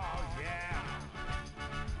 oh yeah.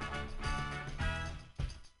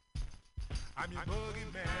 I'm your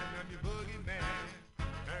boogeyman, I'm your boogeyman.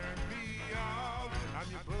 Turn me on. I'm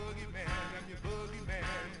your boogeyman, I'm your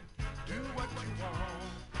boogeyman. Do what you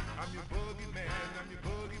want. I'm your boogeyman, I'm your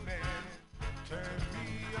boogeyman. Turn me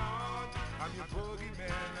on. I'm your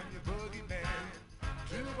boogeyman, I'm your boogeyman.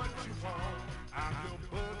 Do what you want. I'm your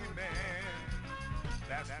boogeyman.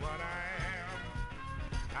 That's what I am.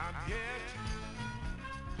 I'm here to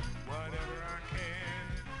whatever I can.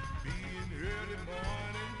 Be in early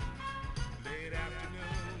morning, late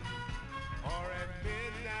afternoon, or at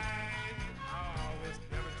midnight. Oh, it's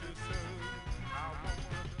never too soon. I want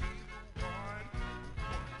to be the one who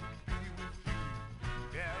wants to be with you.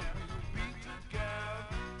 Yeah, we'll be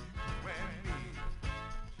together, you and me.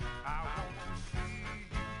 I want to see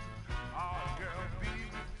you, oh girl, be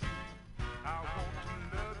with you. I want to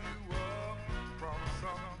love you up from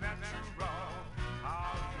some natural.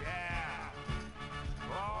 Oh yeah.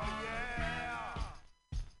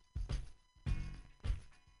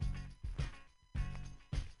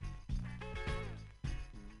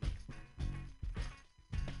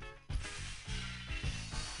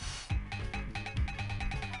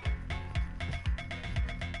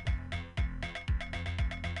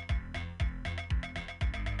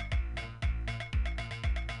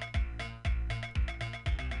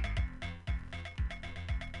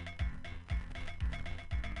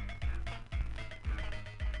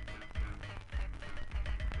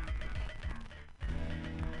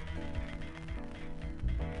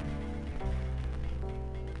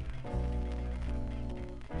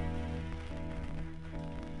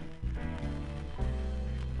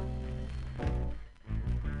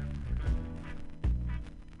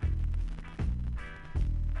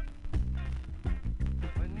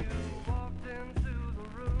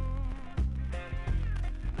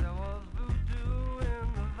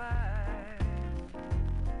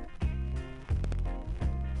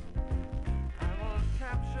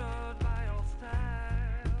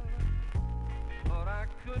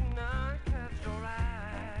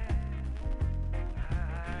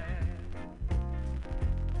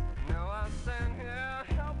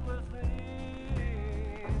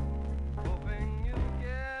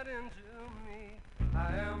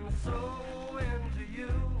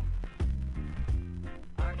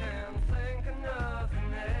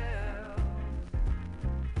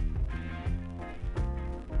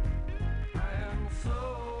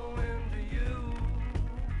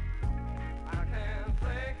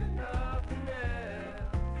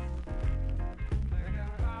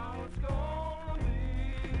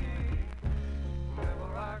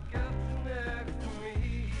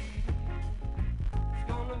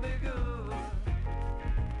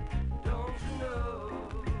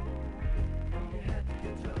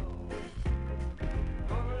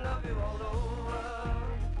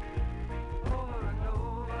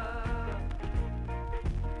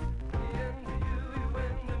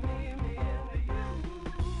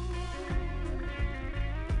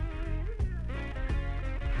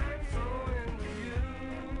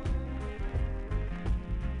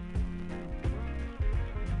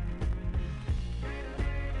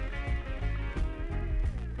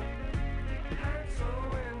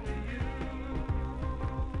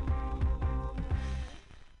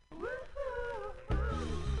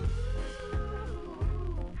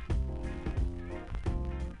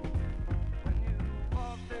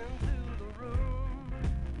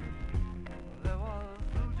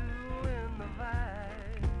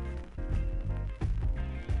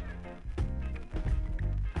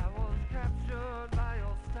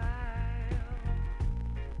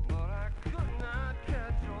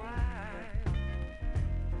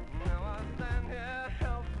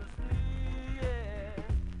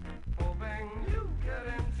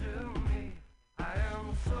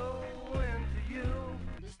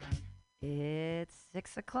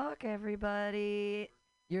 6 o'clock, everybody.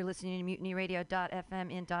 You're listening to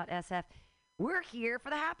MutinyRadio.fm in .sf. We're here for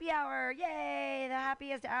the happy hour. Yay! The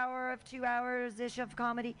happiest hour of 2 hours-ish of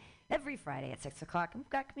comedy every Friday at 6 o'clock. And we've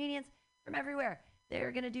got comedians from everywhere.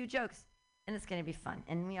 They're going to do jokes, and it's going to be fun.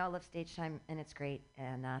 And we all love stage time, and it's great.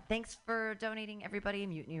 And thanks for donating, everybody.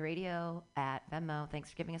 Mutiny Radio at Venmo. Thanks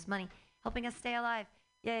for giving us money, helping us stay alive.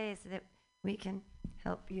 Yay, so that we can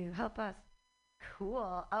help you help us.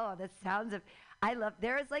 Cool. Oh, that sounds of...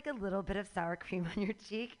 there is like a little bit of sour cream on your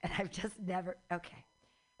cheek, and I've just never... Okay.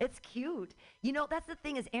 It's cute. You know, that's the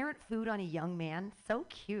thing is errant food on a young man, so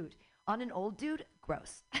cute. On an old dude,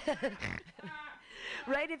 gross.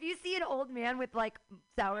 Right? If you see an old man with like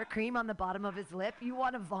sour cream on the bottom of his lip, you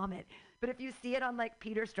want to vomit. But if you see it on like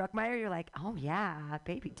Peter Struckmeyer, you're like, oh yeah,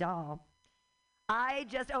 baby doll. I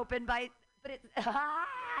just opened by... But it's...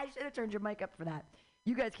 I should have turned your mic up for that.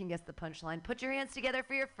 You guys can guess the punchline. Put your hands together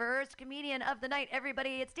for your first comedian of the night,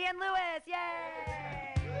 everybody. It's Dan Lewis. Yay!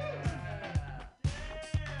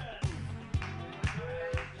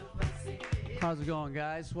 How's it going,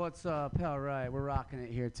 guys? What's up? All right, we're rocking it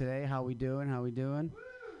here today. How we doing? How we doing?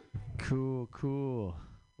 Cool, cool.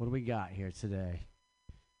 What do we got here today?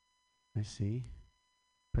 I see.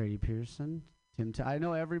 Brady Pearson, I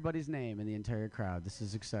know everybody's name in the entire crowd. This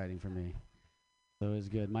is exciting for me. So it's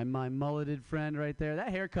good. My mulleted friend right there. That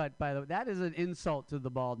haircut, by the way, that is an insult to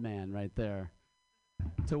the bald man right there.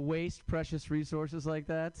 To waste precious resources like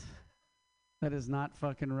that, that is not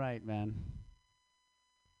fucking right, man.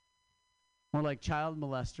 More like child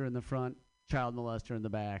molester in the front, child molester in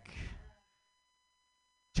the back.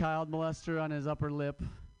 Child molester on his upper lip.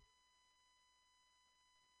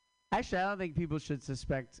 Actually, I don't think people should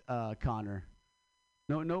suspect Connor.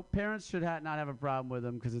 No parents should not have a problem with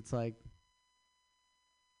him because it's like,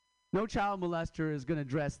 no child molester is going to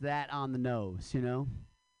dress that on the nose, you know?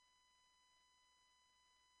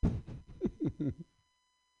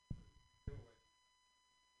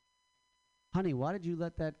 Honey, why did you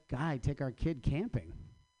let that guy take our kid camping?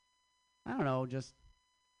 I don't know, just,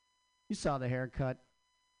 you saw the haircut,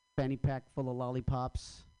 fanny pack full of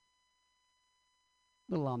lollipops.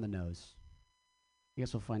 A little on the nose. I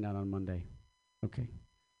guess we'll find out on Monday. Okay.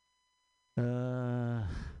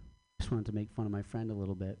 Just wanted to make fun of my friend a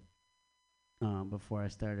little bit. Before I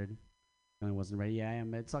started, and I wasn't ready. Yeah, I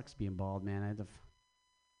am. It sucks being bald, man.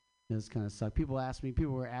 This kind of sucks. People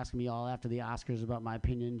were asking me all after the Oscars about my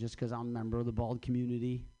opinion just because I'm a member of the bald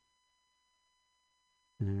community.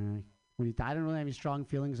 I don't really have any strong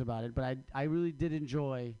feelings about it, but I really did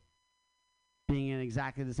enjoy being in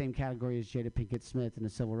exactly the same category as Jada Pinkett Smith in the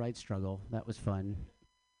civil rights struggle. That was fun.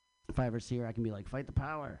 If I ever see her, I can be like, fight the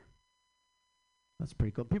power. That's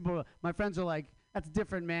pretty cool. My friends are like, that's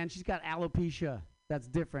different, man. She's got alopecia. That's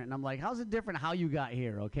different. And I'm like, how's it different how you got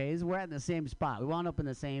here, okay? We're at the same spot. We wound up in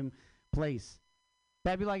the same place.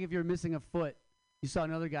 That'd be like if you're missing a foot. You saw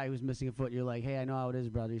another guy who was missing a foot. You're like, hey, I know how it is,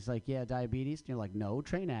 brother. He's like, yeah, diabetes. And you're like, no,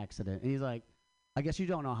 train accident. And he's like, I guess you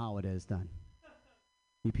don't know how it is then.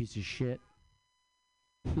 You piece of shit.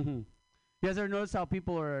 You guys ever notice how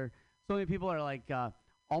so many people are like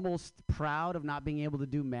almost proud of not being able to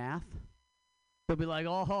do math? They'll be like,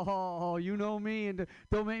 oh, you know me, and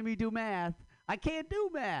don't make me do math. I can't do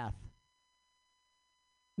math.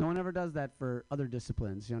 No one ever does that for other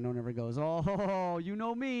disciplines. You know, no one ever goes, oh, you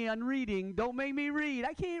know me on reading. Don't make me read.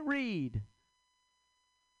 I can't read.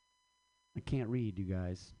 I can't read, you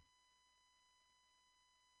guys.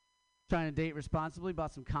 Trying to date responsibly.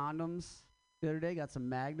 Bought some condoms the other day. Got some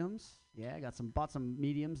magnums. Yeah, bought some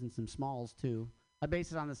mediums and some smalls, too. I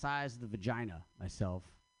base it on the size of the vagina myself.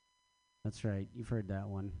 That's right. You've heard that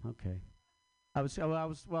one. Okay. What I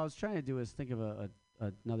was trying to do is think of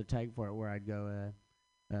another tag for it where I'd go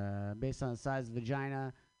based on the size of the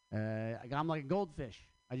vagina. I'm like a goldfish.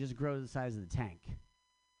 I just grow to the size of the tank.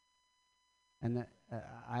 And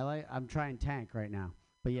I'm trying tank right now.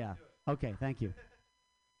 But yeah. Okay. Thank you.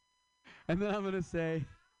 And then I'm gonna say.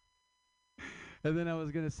 And then I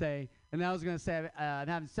was gonna say. I'm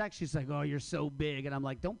having sex. She's like, "Oh, you're so big," and I'm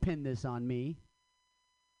like, "Don't pin this on me."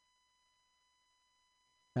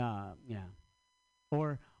 Yeah.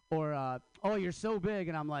 Or, oh, you're so big,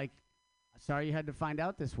 and I'm like, sorry you had to find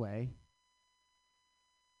out this way.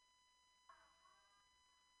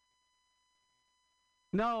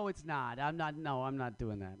 No, it's not. I'm not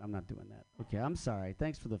doing that. Okay, I'm sorry.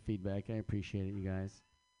 Thanks for the feedback. I appreciate it, you guys.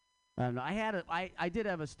 I did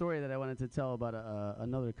have a story that I wanted to tell about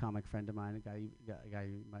another comic friend of mine, a guy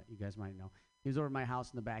you guys might know. He was over at my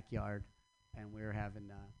house in the backyard, and we were having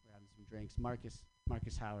some drinks.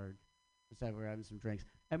 Marcus Howard. We were having some drinks.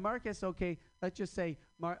 And Marcus, okay, let's just say,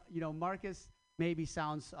 Marcus maybe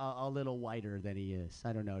sounds a little whiter than he is.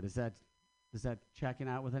 I don't know. Does that checking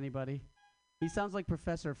out with anybody? He sounds like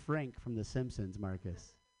Professor Frank from The Simpsons,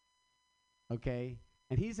 Marcus. Okay?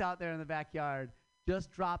 And he's out there in the backyard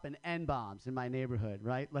just dropping N-bombs in my neighborhood,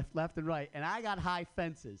 right? Left and right. And I got high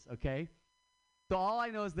fences, okay? So all I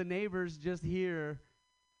know is the neighbors just hear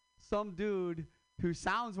some dude who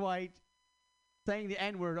sounds white saying the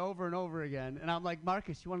N-word over and over again. And I'm like,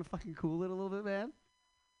 Marcus, you want to fucking cool it a little bit, man?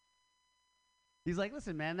 He's like,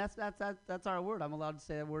 listen, man, that's our word. I'm allowed to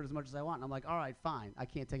say that word as much as I want. And I'm like, all right, fine. I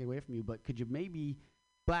can't take it away from you, but could you maybe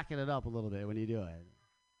blacken it up a little bit when you do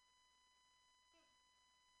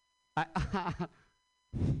it?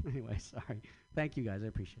 Anyway, sorry. Thank you, guys. I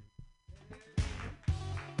appreciate it.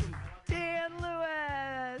 Dan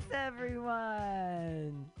Lewis,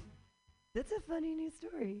 everyone. That's a funny new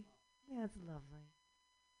story. Yeah, it's lovely.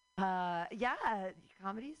 Yeah,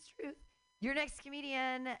 comedy is truth. Your next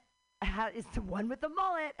comedian is the one with the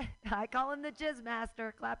mullet. I call him the Jizz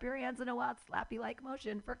Master. Clap your hands in a wild slappy like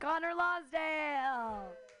motion for Connor Lonsdale.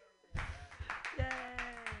 Yay.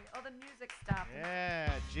 Oh, the music stopped.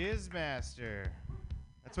 Yeah, Jizz Master.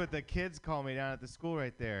 That's what the kids call me down at the school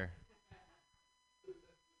right there.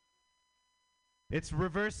 It's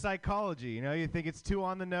reverse psychology, you know? You think it's too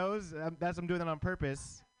on the nose? I'm doing that on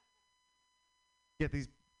purpose.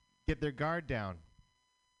 Get their guard down.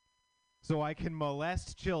 So I can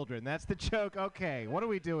molest children. That's the joke. Okay, what are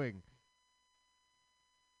we doing?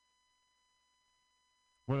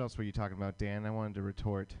 What else were you talking about, Dan? I wanted to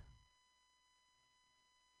retort.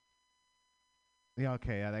 Yeah,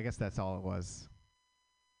 okay, I guess that's all it was.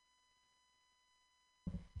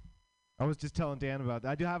 I was just telling Dan about that.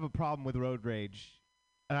 I do have a problem with road rage.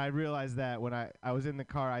 And I realized that when I was in the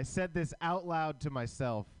car. I said this out loud to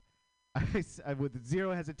myself. With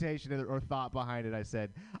zero hesitation or thought behind it, I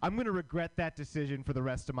said, I'm going to regret that decision for the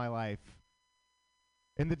rest of my life.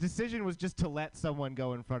 And the decision was just to let someone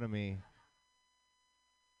go in front of me.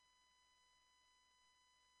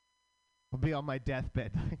 I'll be on my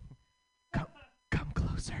deathbed. Come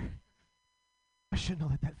closer. I shouldn't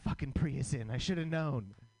have let that fucking Prius in. I should have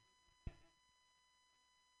known.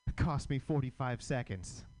 It cost me 45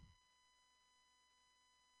 seconds.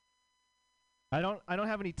 I don't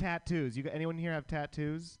have any tattoos. Anyone here have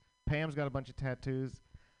tattoos? Pam's got a bunch of tattoos.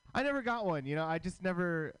 I never got one. You know, I just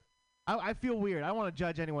never. I feel weird. I don't want to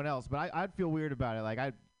judge anyone else, but I'd feel weird about it. Like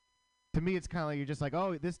to me, it's kind of like you're just like,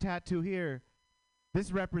 oh, this tattoo here,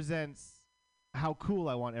 this represents how cool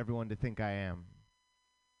I want everyone to think I am.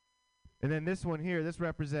 And then this one here, this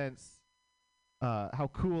represents how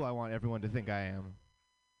cool I want everyone to think I am.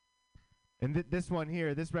 And this one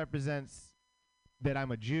here, this represents that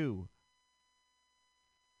I'm a Jew.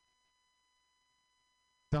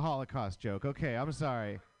 The Holocaust joke. Okay, I'm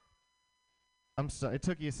sorry. It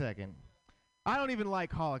took you a second. I don't even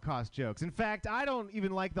like Holocaust jokes. In fact, I don't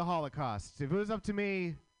even like the Holocaust. If it was up to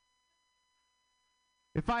me,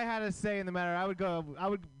 if I had a say in the matter, I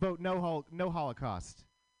would vote no Holocaust.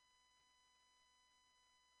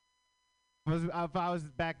 If I was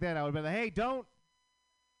back then, I would have been like, hey, don't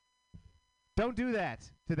do that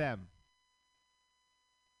to them.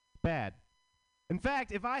 Bad. In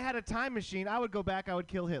fact, if I had a time machine, I would go back, I would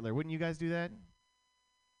kill Hitler. Wouldn't you guys do that?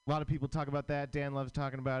 A lot of people talk about that. Dan loves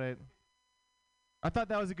talking about it. I thought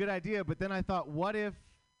that was a good idea, but then I thought, what if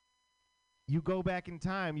you go back in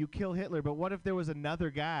time, you kill Hitler, but what if there was another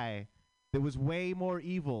guy that was way more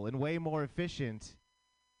evil and way more efficient?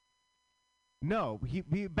 No, he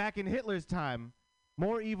back in Hitler's time,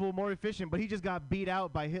 more evil, more efficient, but he just got beat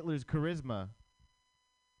out by Hitler's charisma.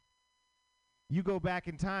 You go back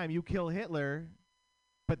in time, you kill Hitler,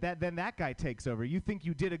 but then that guy takes over. You think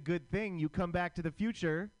you did a good thing, you come back to the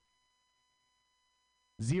future,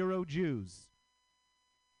 0 Jews.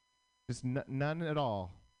 Just none at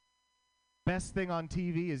all. Best thing on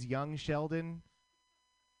TV is Young Sheldon.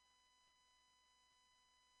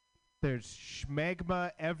 There's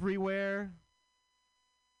schmegma everywhere.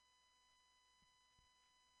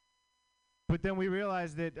 But then we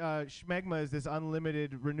realized that schmegma is this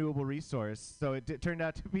unlimited renewable resource. So it turned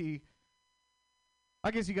out to be,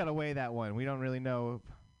 I guess you got to weigh that one. We don't really know.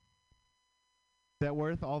 Is that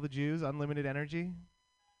worth all the Jews? Unlimited energy?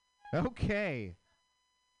 Okay.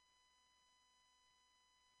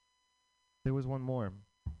 There was one more.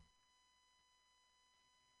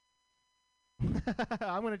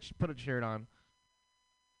 I'm going to put a shirt on.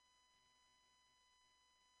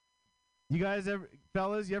 You guys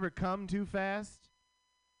fellas, you ever come too fast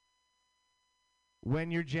when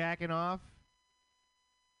you're jacking off?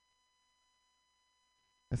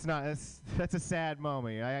 That's a sad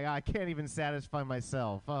moment. I can't even satisfy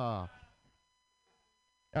myself. Oh.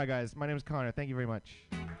 All right, guys. My name is Connor. Thank you very much.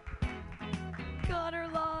 Connor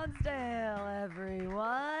Lonsdale,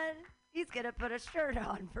 everyone. He's going to put a shirt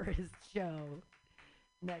on for his show.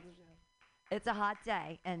 Next show. It's a hot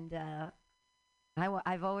day, and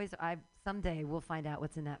someday we'll find out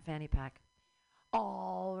what's in that fanny pack.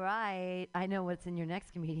 All right. I know what's in your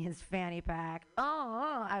next comedian's fanny pack.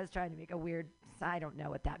 Oh, I was trying to make a weird, I don't know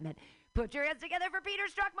what that meant. Put your hands together for Peter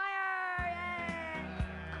Struckmeyer. Yay!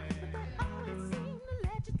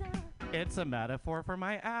 It's a metaphor for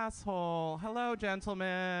my asshole. Hello,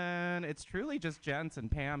 gentlemen. It's truly just Gents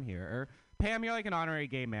and Pam here. Pam, you're like an honorary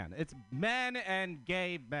gay man. It's men and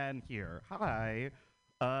gay men here. Hi.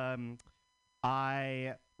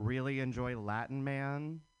 I really enjoy Latin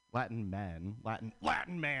man. Latin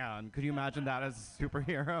man. Could you imagine that as a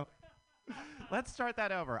superhero? Let's start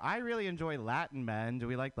that over. I really enjoy Latin men. Do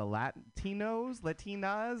we like the Latinos,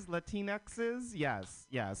 Latinas, Latinxes?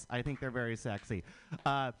 Yes. I think they're very sexy.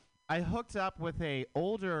 I hooked up with a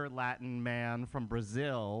older Latin man from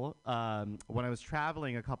Brazil when I was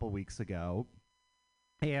traveling a couple weeks ago.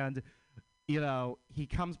 And, he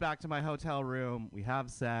comes back to my hotel room. We have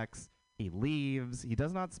sex. He leaves. He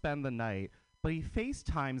does not spend the night. But he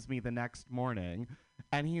FaceTimes me the next morning.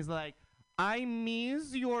 And he's like, I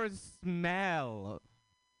miss your smell.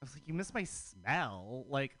 I was like, you miss my smell?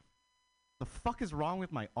 Like, the fuck is wrong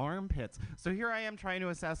with my armpits? So here I am trying to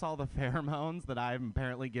assess all the pheromones that I'm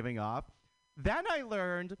apparently giving off. Then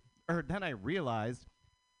I realized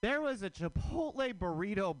there was a Chipotle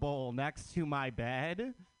burrito bowl next to my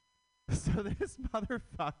bed. So this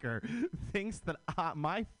motherfucker thinks that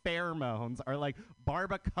my pheromones are like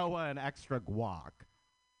barbacoa and extra guac.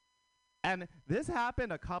 And this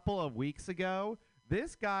happened a couple of weeks ago.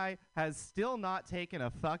 This guy has still not taken a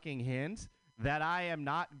fucking hint that I am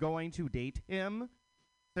not going to date him.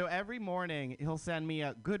 So every morning he'll send me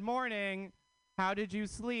a good morning, how did you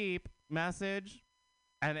sleep message.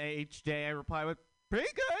 And each day I reply with, pretty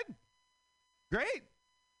good. Great.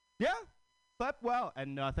 Yeah, slept well.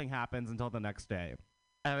 And nothing happens until the next day.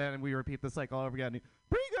 And then we repeat the cycle all over again.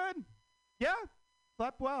 Pretty good. Yeah,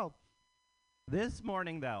 slept well. This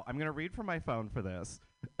morning, though, I'm going to read from my phone for this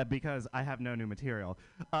because I have no new material.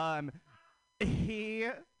 He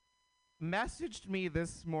messaged me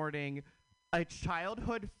this morning a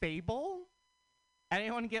childhood fable.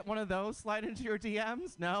 Anyone get one of those slide into your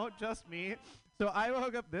DMs? No, just me. So I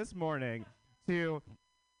woke up this morning to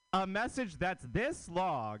a message that's this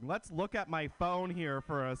long. Let's look at my phone here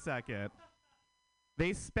for a second.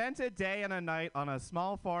 They spent a day and a night on a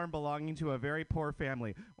small farm belonging to a very poor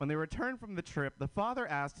family. When they returned from the trip, the father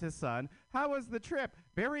asked his son, how was the trip?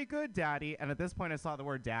 Very good, Daddy. And at this point, I saw the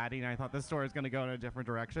word daddy, and I thought this story is going to go in a different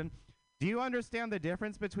direction. Do you understand the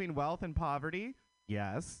difference between wealth and poverty?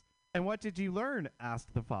 Yes. And what did you learn?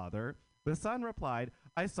 Asked the father. The son replied,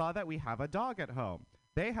 I saw that we have a dog at home.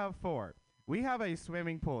 They have 4. We have a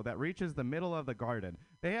swimming pool that reaches the middle of the garden.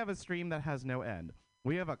 They have a stream that has no end.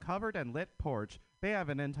 We have a covered and lit porch. They have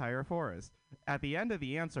an entire forest. At the end of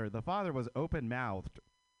the answer, the father was open-mouthed.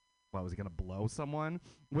 What, was he going to blow someone?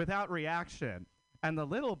 Without reaction. And the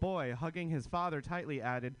little boy, hugging his father tightly,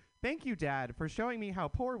 added, thank you, Dad, for showing me how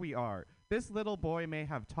poor we are. This little boy may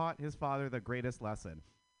have taught his father the greatest lesson.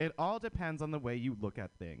 It all depends on the way you look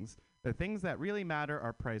at things. The things that really matter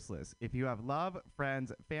are priceless. If you have love,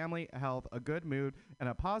 friends, family, health, a good mood, and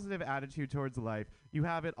a positive attitude towards life, you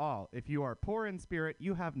have it all. If you are poor in spirit,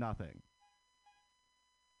 you have nothing.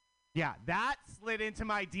 Yeah, that slid into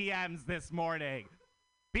my DMs this morning.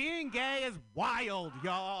 Being gay is wild,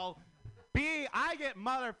 y'all. I get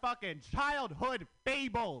motherfucking childhood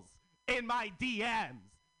fables in my DMs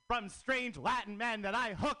from strange Latin men that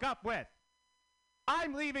I hook up with.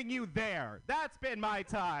 I'm leaving you there. That's been my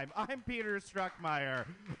time. I'm Peter Struckmeyer.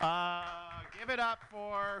 Give it up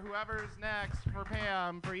for whoever's next, for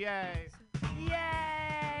Pam, for Yay.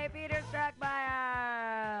 Yay, Peter Struckmeyer.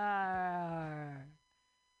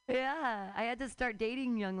 Yeah, I had to start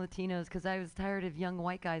dating young Latinos because I was tired of young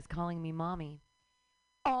white guys calling me mommy.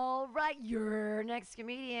 All right, your next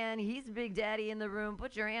comedian. He's Big Daddy in the room.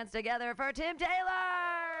 Put your hands together for Tim Taylor.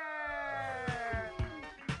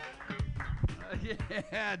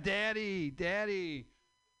 Yeah, Daddy.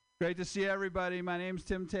 Great to see everybody. My name's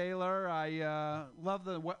Tim Taylor. I love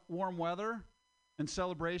the warm weather. In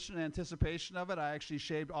celebration and anticipation of it, I actually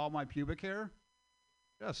shaved all my pubic hair.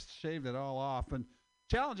 Just shaved it all off. And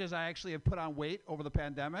challenge is I actually have put on weight over the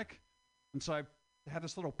pandemic. And so I had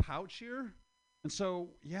this little pouch here. And so,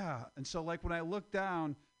 like when I look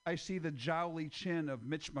down, I see the jowly chin of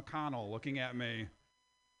Mitch McConnell looking at me.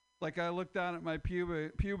 Like I look down at my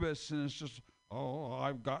pubis and it's just, Oh,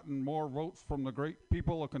 I've gotten more votes from the great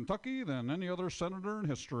people of Kentucky than any other senator in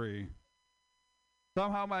history.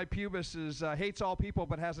 Somehow my pubis hates all people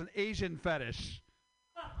but has an Asian fetish.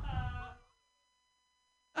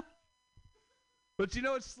 But you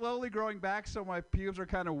know, it's slowly growing back, so my pubes are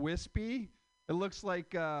kind of wispy. It looks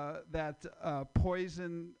like that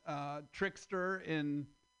poison trickster in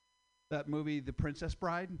that movie, The Princess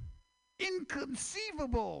Bride.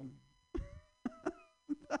 Inconceivable!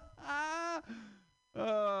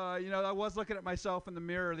 You know, I was looking at myself in the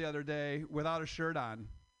mirror the other day without a shirt on,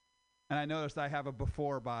 and I noticed I have a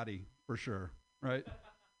before body, for sure, right?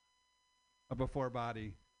 A before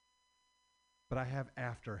body. But I have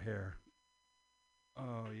after hair.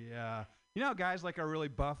 Oh, yeah. You know how guys like are really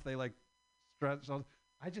buff, they like stretch.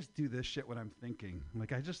 I just do this shit when I'm thinking.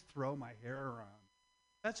 Like, I just throw my hair around.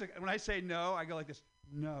 When I say no, I go like this,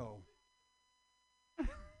 no.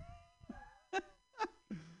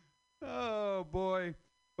 Oh, boy.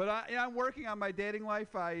 But I'm working on my dating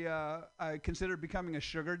life. I considered becoming a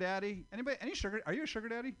sugar daddy. Are you a sugar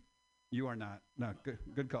daddy? You are not. No,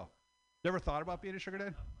 good call. You ever thought about being a sugar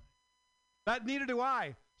daddy? Neither do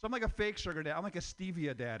I. So I'm like a fake sugar daddy. I'm like a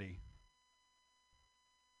stevia daddy.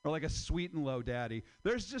 Or like a sweet and low daddy.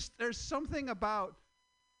 There's something about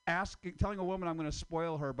telling a woman I'm going to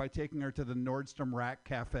spoil her by taking her to the Nordstrom Rack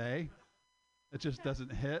Cafe. It just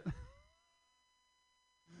doesn't hit.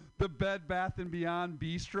 The Bed Bath & Beyond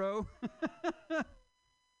Bistro.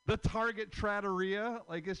 The Target Trattoria.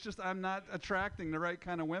 Like, it's just, I'm not attracting the right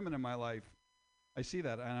kind of women in my life. I see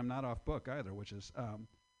that, and I'm not off book either, which is...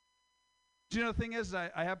 Do you know, the thing is, I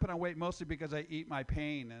have put on weight mostly because I eat my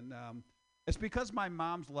pain, and it's because my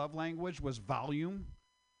mom's love language was volume.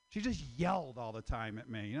 She just yelled all the time at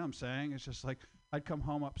me, you know what I'm saying? It's just like, I'd come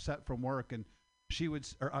home upset from work, and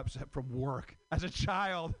or upset from work. As a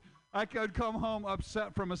child, I could come home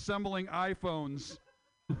upset from assembling iPhones.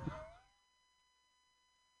 I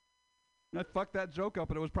fucked that joke up,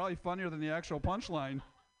 but it was probably funnier than the actual punchline.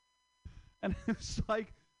 And it's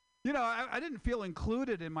like, you know, I didn't feel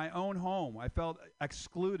included in my own home. I felt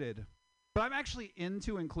excluded. But I'm actually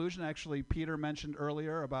into inclusion. Actually, Peter mentioned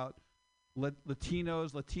earlier about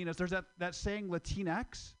Latinos. There's that saying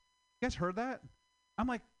Latinx. You guys heard that? I'm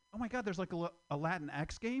like, oh my God, there's like a Latin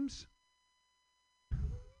X Games?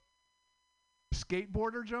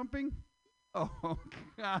 Skateboarder jumping? Oh,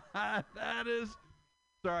 God,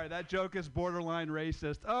 that joke is borderline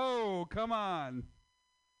racist. Oh, come on.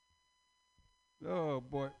 Oh,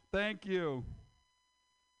 boy. Thank you.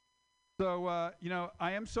 So, you know,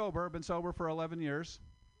 I am sober. Been sober for 11 years.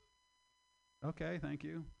 Okay, thank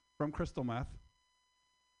you. From crystal meth.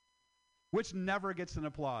 Which never gets an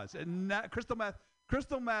applause. And crystal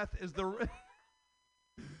meth is the...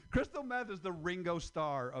 Crystal meth is the Ringo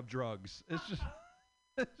Starr of drugs.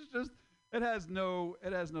 It has no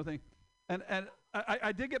thing. And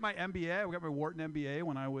I did get my MBA. I got my Wharton MBA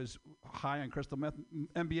when I was high on crystal meth.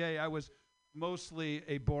 MBA, I was mostly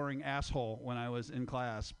a boring asshole when I was in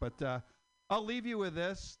class. But I'll leave you with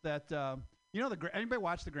this, that, you know, anybody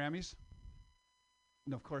watch the Grammys?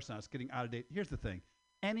 No, of course not. It's getting out of date. Here's the thing.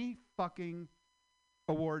 Any fucking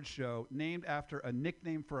award show named after a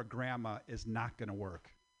nickname for a grandma is not going to work.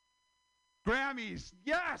 Grammys,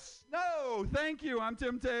 yes, no, thank you. I'm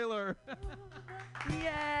Tim Taylor.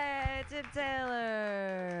 Yay, Tim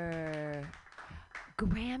Taylor.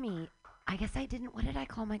 Grammy. I guess I didn't. What did I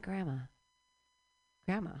call my grandma?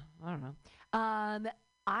 Grandma. I don't know.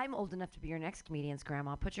 I'm old enough to be your next comedian's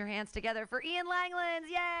grandma. Put your hands together for Ian Langlands.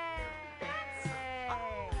 Yay!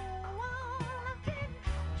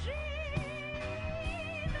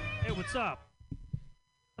 Hey, what's up?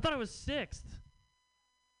 I thought I was sixth.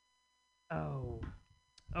 Oh.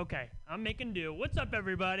 Okay, I'm making do. What's up,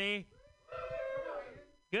 everybody?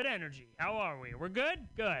 Good energy. How are we? We're good?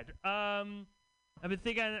 Good. I've been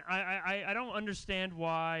thinking, I don't understand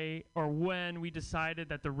why or when we decided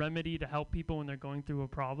that the remedy to help people when they're going through a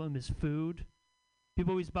problem is food.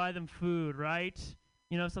 People always buy them food, right?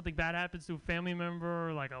 You know, if something bad happens to a family member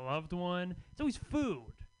or like a loved one, it's always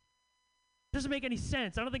food. It doesn't make any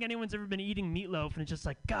sense. I don't think anyone's ever been eating meatloaf and it's just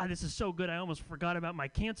like, God, this is so good, I almost forgot about my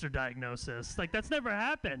cancer diagnosis. Like, that's never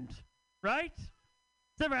happened, right?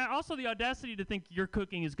 It's never also, the audacity to think your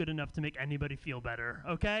cooking is good enough to make anybody feel better,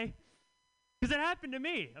 okay? Because it happened to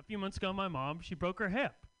me. A few months ago, my mom, she broke her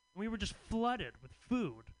hip. And we were just flooded with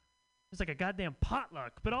food. It was like a goddamn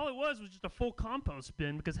potluck. But all it was just a full compost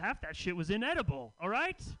bin because half that shit was inedible, all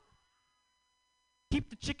right? Keep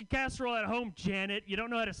the chicken casserole at home, Janet. You don't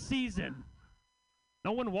know how to season.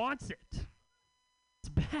 No one wants it. It's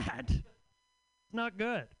bad. It's not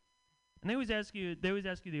good. And they always ask you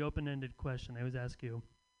the open-ended question. They always ask you,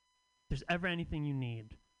 there's ever anything you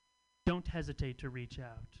need, don't hesitate to reach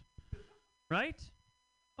out. Right?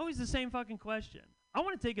 Always the same fucking question. I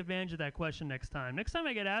want to take advantage of that question next time. Next time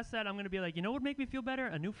I get asked that, I'm going to be like, you know what would make me feel better?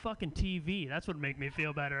 A new fucking TV. That's what would make me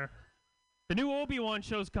feel better. The new Obi-Wan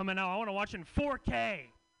show's coming out. I want to watch it in 4K.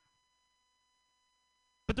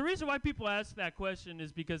 But the reason why people ask that question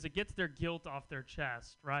is because it gets their guilt off their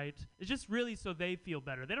chest, right? It's just really so they feel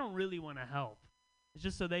better. They don't really want to help. It's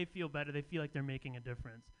just so they feel better. They feel like they're making a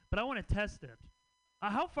difference. But I want to test it.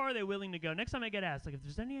 How far are they willing to go? Next time I get asked, like, if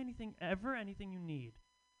there's anything you need,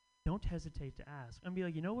 don't hesitate to ask. I'm be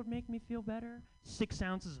like, you know what would make me feel better? 6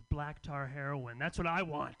 ounces of black tar heroin. That's what I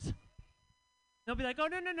want. They'll be like, oh,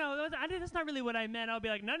 no. That's not really what I meant. I'll be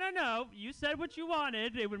like, no. You said what you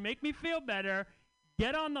wanted. It would make me feel better.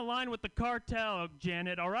 Get on the line with the cartel,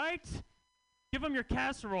 Janet, all right? Give them your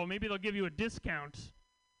casserole. Maybe they'll give you a discount.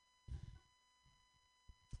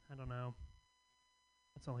 I don't know.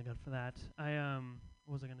 That's all I got for that.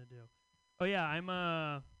 What was I going to do? Oh,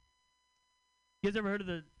 yeah, you guys ever heard of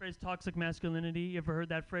the phrase toxic masculinity? You ever heard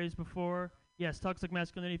that phrase before? Yes, toxic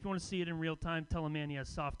masculinity. If you want to see it in real time, tell a man he has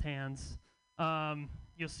soft hands.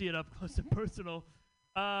 You'll see it up close and personal.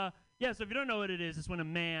 So if you don't know what it is, it's when a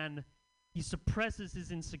man, he suppresses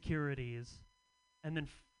his insecurities and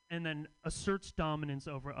then asserts dominance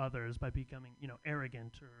over others by becoming,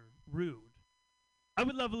 arrogant or rude. I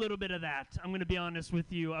would love a little bit of that. I'm going to be honest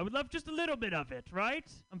with you. I would love just a little bit of it, right?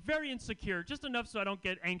 I'm very insecure, just enough so I don't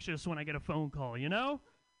get anxious when I get a phone call, I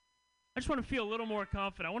just want to feel a little more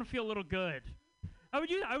confident. I want to feel a little good. I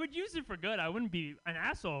would use it for good. I wouldn't be an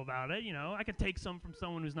asshole about it, I could take some from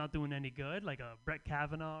someone who's not doing any good, like a Brett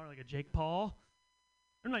Kavanaugh or like a Jake Paul.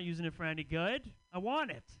 I'm not using it for any good. I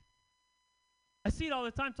want it. I see it all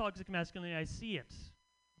the time, toxic masculinity. I see it.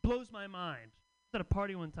 Blows my mind. I was at a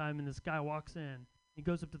party one time, and this guy walks in. He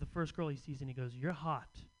goes up to the first girl he sees, and he goes, "You're hot.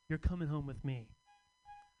 You're coming home with me."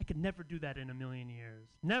 I could never do that in a million years.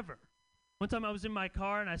 Never. One time I was in my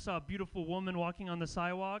car, and I saw a beautiful woman walking on the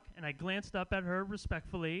sidewalk, and I glanced up at her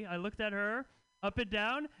respectfully. I looked at her up and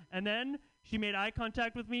down, and then she made eye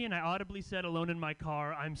contact with me, and I audibly said, alone in my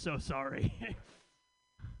car, "I'm so sorry."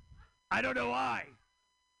 I don't know why,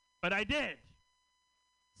 but I did.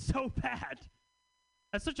 So bad.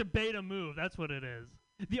 That's such a beta move. That's what it is.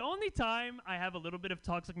 The only time I have a little bit of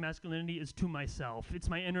toxic masculinity is to myself. It's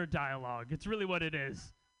my inner dialogue. It's really what it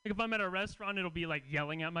is. Like if I'm at a restaurant, it'll be like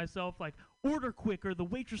yelling at myself, like, order quicker, the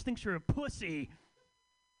waitress thinks you're a pussy.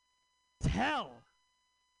 It's hell.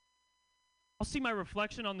 I'll see my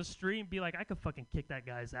reflection on the street and be like, I could fucking kick that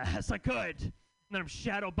guy's ass. I could. And then I'm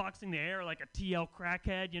shadow boxing the air like a TL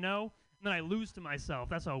crackhead, And then I lose to myself.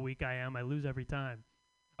 That's how weak I am. I lose every time.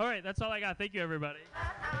 All right, that's all I got. Thank you, everybody.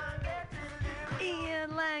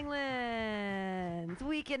 Ian Langland's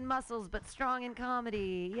weak in muscles but strong in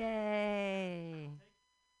comedy. Yay.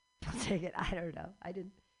 I'll take it. I don't know.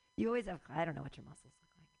 You always have, I don't know what your muscles look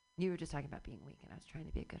like. You were just talking about being weak, and I was trying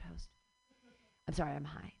to be a good host. I'm sorry, I'm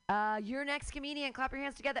high. Your next comedian, clap your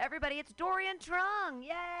hands together, everybody. It's Dorian Trung.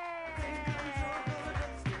 Yay.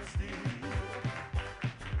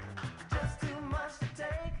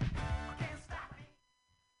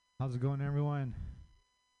 How's it going, everyone?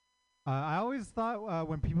 I always thought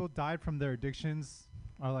when people died from their addictions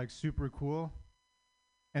are like super cool,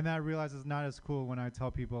 and then I realize it's not as cool when I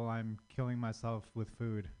tell people I'm killing myself with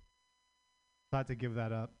food. So I had to give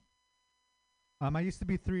that up. I used to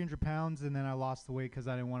be 300 pounds, and then I lost the weight because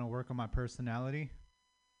I didn't want to work on my personality.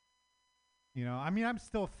 I'm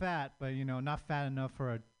still fat, but not fat enough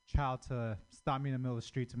for a child to stop me in the middle of the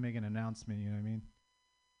street to make an announcement. You know what I mean?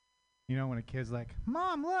 When a kid's like,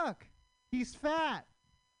 "Mom, look, he's fat."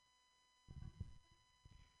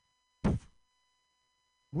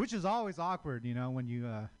 Which is always awkward, when you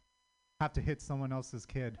have to hit someone else's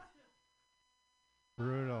kid.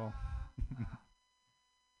 Brutal.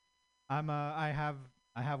 I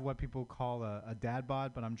have what people call a dad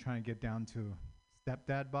bod, but I'm trying to get down to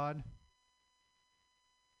stepdad bod.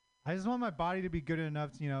 I just want my body to be good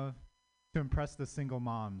enough, to impress the single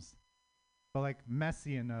moms. But like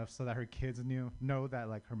messy enough so that her kids know that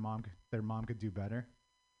like their mom could do better.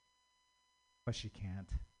 But she can't.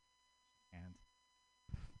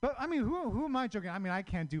 But who am I joking? I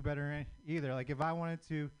can't do better either. Like if I wanted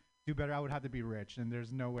to do better, I would have to be rich, and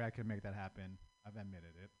there's no way I could make that happen. I've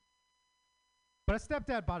admitted it. But a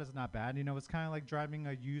stepdad bod is not bad. It's kind of like driving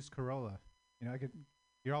a used Corolla.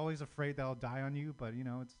 You're always afraid that it'll die on you, but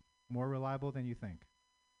it's more reliable than you think.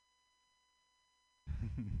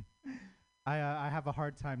 I have a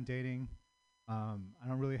hard time dating. I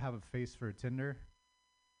don't really have a face for Tinder.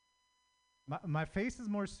 My face is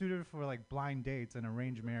more suited for like blind dates and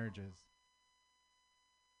arranged marriages.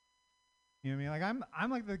 You know what I mean? Like I'm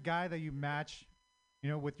like the guy that you match,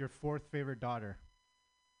 with your fourth favorite daughter,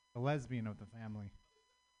 the lesbian of the family.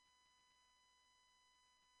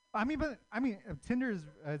 Tinder is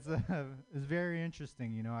very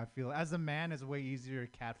interesting. I feel as a man, it's way easier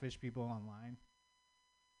to catfish people online.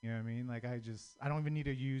 You know what I mean? Like I don't even need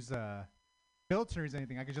to use filters or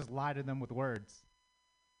anything. I could just lie to them with words.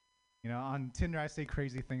 On Tinder, I say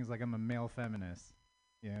crazy things like I'm a male feminist.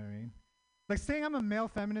 You know what I mean? Like saying I'm a male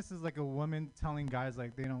feminist is like a woman telling guys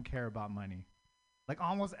like they don't care about money. Like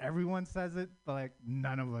almost everyone says it, but like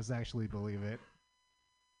none of us actually believe it.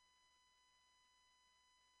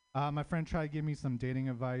 My friend tried to give me some dating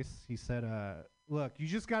advice. He said, look, you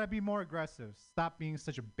just gotta be more aggressive. Stop being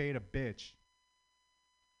such a beta bitch.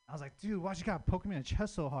 I was like, dude, why'd you gotta poke me in the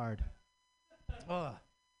chest so hard? Ugh.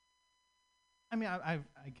 I'm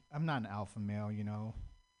not an alpha male,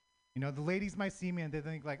 the ladies might see me and they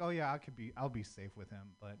think like, oh yeah, I'll be safe with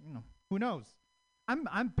him, but who knows?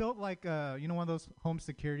 I'm built like one of those home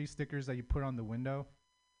security stickers that you put on the window.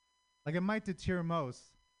 Like it might deter most,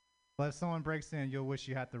 but if someone breaks in, you'll wish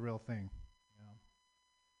you had the real thing.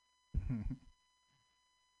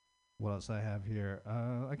 What else I have here?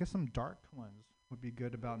 I guess some dark ones would be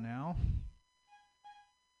good about now.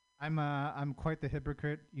 I'm quite the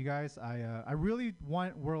hypocrite, you guys. I really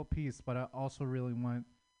want world peace, but I also really want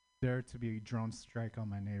there to be a drone strike on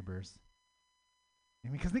my neighbors.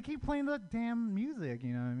 Because they keep playing the damn music,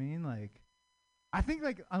 you know what I mean? Like, I think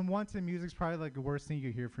like unwanted music's probably like the worst thing you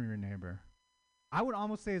could hear from your neighbor. I would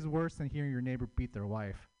almost say it's worse than hearing your neighbor beat their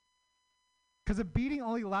wife. Because a beating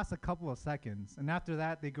only lasts a couple of seconds, and after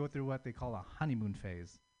that they go through what they call a honeymoon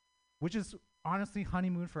phase, which is honestly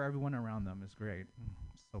honeymoon for everyone around them. It's great.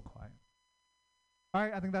 So quiet. All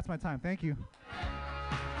right, I think that's my time. Thank you.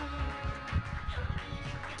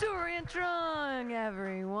 Dorian Trung,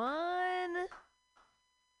 everyone.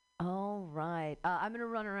 All right. I'm going to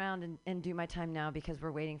run around and do my time now because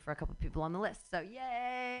we're waiting for a couple people on the list. So,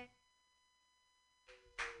 yay.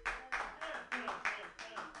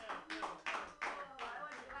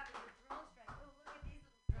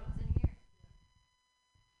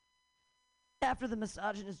 After the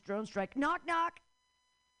misogynist drone strike, knock, knock.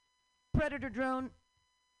 Predator drone.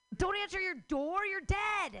 Don't answer your door. You're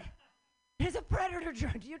dead. There's a predator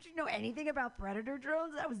drone. Do you know anything about predator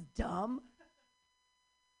drones? That was dumb.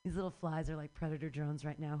 These little flies are like predator drones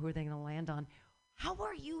right now. Who are they going to land on? How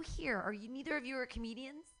are you here? Are you neither of you are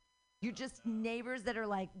comedians? You're just neighbors that are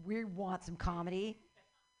like, we want some comedy.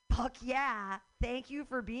 Fuck yeah. Thank you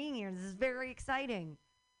for being here. This is very exciting.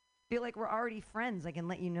 Feel like we're already friends. I can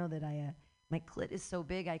let you know that my clit is so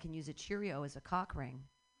big I can use a Cheerio as a cock ring.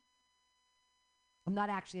 I'm not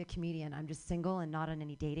actually a comedian. I'm just single and not on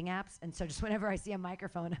any dating apps. And so just whenever I see a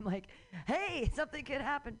microphone, I'm like, hey, something could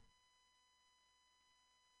happen.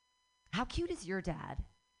 How cute is your dad?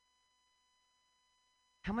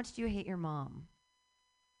 How much do you hate your mom?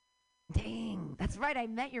 Dang, that's right. I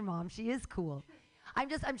met your mom. She is cool.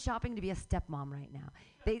 I'm shopping to be a stepmom right now.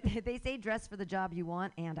 They say dress for the job you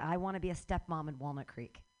want, and I want to be a stepmom in Walnut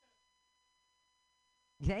Creek.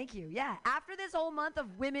 Thank you. Yeah, after this whole month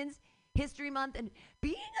of Women's History Month, and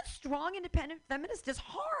being a strong, independent feminist is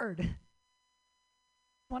hard. I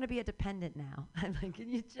want to be a dependent now. I'm like,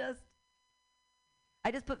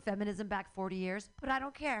 I just put feminism back 40 years, but I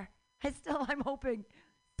don't care. I'm hoping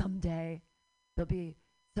someday there'll be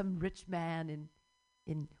some rich man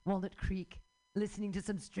in Walnut Creek listening to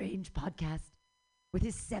some strange podcast with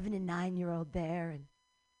his 7 and 9-year-old there, and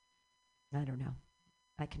I don't know.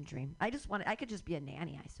 I can dream. I could just be a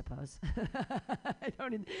nanny, I suppose.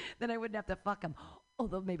 Then I wouldn't have to fuck him.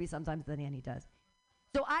 Although maybe sometimes the nanny does.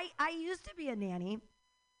 So I used to be a nanny.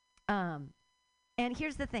 And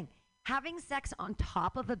here's the thing. Having sex on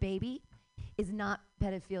top of a baby is not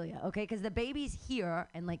pedophilia, okay? Because the baby's here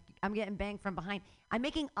and like I'm getting banged from behind. I'm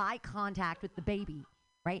making eye contact with the baby,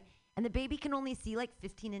 right? And the baby can only see like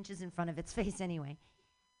 15 inches in front of its face anyway.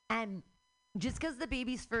 And just because the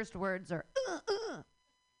baby's first words are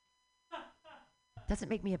doesn't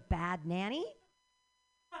make me a bad nanny.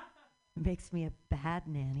 It makes me a bad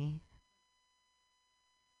nanny.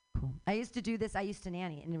 Cool. I used to do this. I used to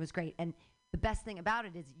nanny, and it was great. And the best thing about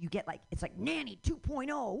it is you get like, it's like Nanny 2.0.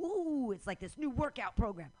 Ooh, it's like this new workout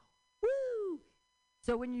program. Woo!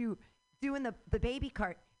 So when you doing the baby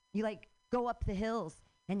cart, you like go up the hills,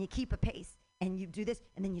 and you keep a pace, and you do this,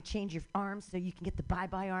 and then you change your arms so you can get the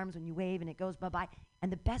bye-bye arms when you wave, and it goes bye-bye. And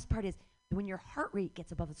the best part is when your heart rate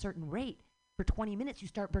gets above a certain rate, for 20 minutes, you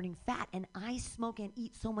start burning fat, and I smoke and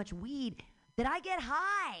eat so much weed that I get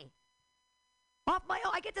high. Off my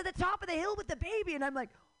own, I get to the top of the hill with the baby, and I'm like,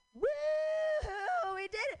 woo, we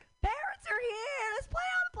did it. Parents are here. Let's play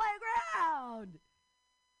on the around.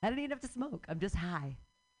 I don't even have to smoke. I'm just high.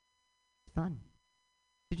 It's fun.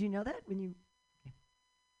 Did you know that when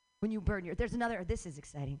you burn your? There's another. This is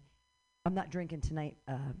exciting. I'm not drinking tonight,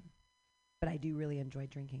 but I do really enjoy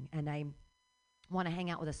drinking, and I want to hang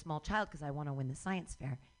out with a small child because I want to win the science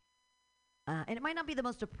fair. And it might not be the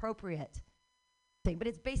most appropriate thing, but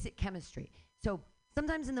it's basic chemistry. So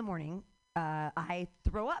sometimes in the morning, I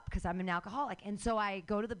throw up because I'm an alcoholic, and so I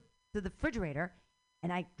go to the refrigerator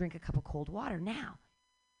and I drink a cup of cold water. Now,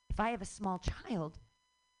 if I have a small child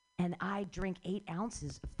and I drink 8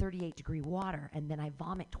 ounces of 38-degree water and then I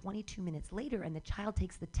vomit 22 minutes later and the child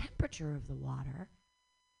takes the temperature of the water,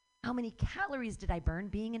 how many calories did I burn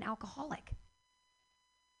being an alcoholic?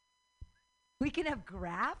 We can have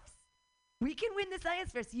graphs. We can win the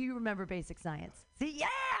science fair. So you remember basic science. See, yeah!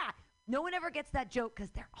 No one ever gets that joke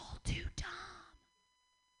because they're all too dumb.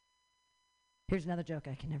 Here's another joke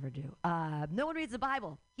I can never do. No one reads the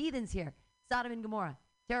Bible. Heathens here. Sodom and Gomorrah.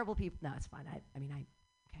 Terrible people. No, it's fine.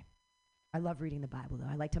 I love reading the Bible, though.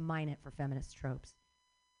 I like to mine it for feminist tropes.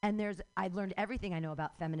 And I've learned everything I know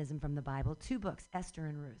about feminism from the Bible. 2 books, Esther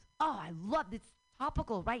and Ruth. Oh, I love this.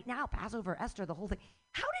 Topical right now. Passover, Esther, the whole thing.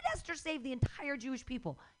 How did Esther save the entire Jewish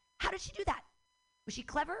people? How did she do that? Was she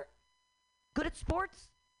clever? Good at sports?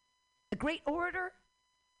 A great orator?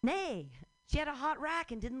 Nay. She had a hot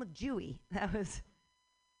rack and didn't look Jewy. Her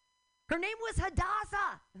name was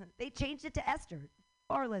Hadassah. They changed it to Esther.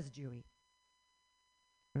 Far less Jewy.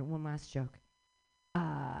 One last joke.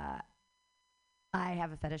 I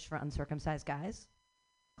have a fetish for uncircumcised guys.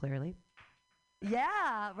 Clearly.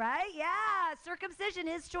 Yeah, right? Yeah. Circumcision,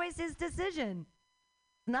 his choice, his decision.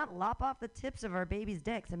 Not lop off the tips of our babies'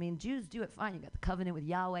 dicks. I mean, Jews do it fine. You got the covenant with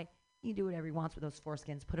Yahweh. He can do whatever he wants with those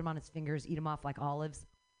foreskins. Put them on his fingers, eat them off like olives.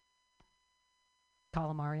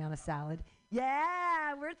 Calamari on a salad.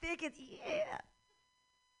 Yeah, we're thinking, yeah.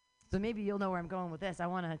 So maybe you'll know where I'm going with this. I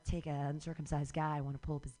want to take an uncircumcised guy. I want to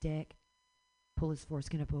pull up his dick, pull his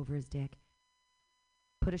foreskin up over his dick,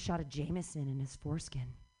 put a shot of Jameson in his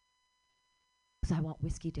foreskin. Because I want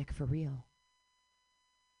whiskey dick for real.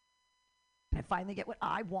 And I finally get what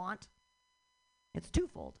I want. It's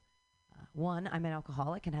twofold. 1, I'm an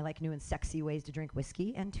alcoholic and I like new and sexy ways to drink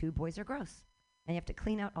whiskey. And 2, boys are gross. And you have to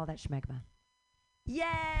clean out all that schmegma. Yay!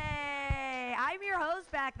 I'm your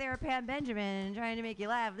host back there, Pam Benjamin, trying to make you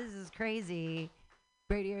laugh. This is crazy.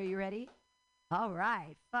 Brady, are you ready? All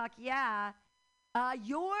right. Fuck yeah.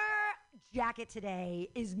 Your jacket today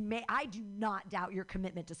is I do not doubt your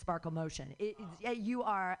commitment to Sparkle Motion. You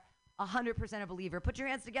are 100% a believer. Put your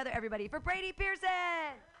hands together, everybody, for Brady Pearson.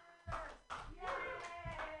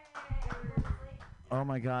 Oh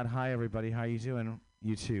my God! Hi everybody. How are you doing?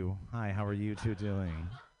 You two. Hi. How are you two doing?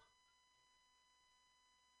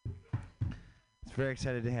 It's very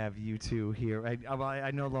excited to have you two here.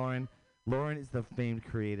 I know Lauren. Lauren is the famed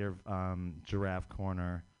creator of Giraffe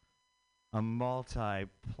Corner, a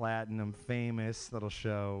multi-platinum famous little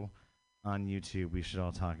show on YouTube. We should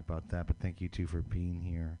all talk about that. But thank you two for being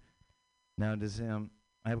here. Now,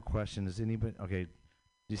 I have a question. Does anybody? Okay. Do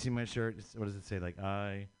you see my shirt? What does it say? Like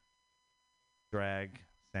I drag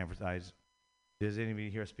Sanford's eyes. Does anybody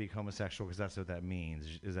here speak homosexual? Because that's what that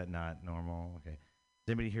means. Is that not normal? Okay.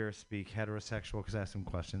 Does anybody here speak heterosexual? Because I have some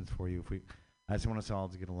questions for you. I just want us all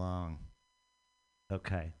to get along.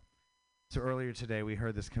 Okay. So earlier today, we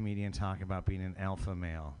heard this comedian talk about being an alpha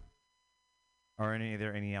male. Are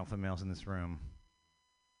there any alpha males in this room?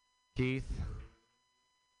 Keith?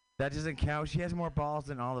 That doesn't count. She has more balls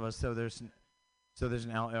than all of us. So there's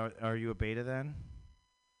an alpha. Are you a beta then?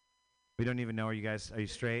 We don't even know. Are you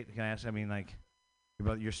straight? Can I ask? I mean, like,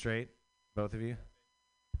 you're straight, both of you?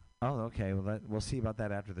 Oh, okay. Well, we'll see about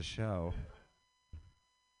that after the show.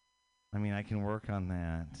 I mean, I can work on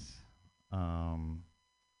that.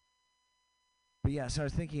 But yeah, so I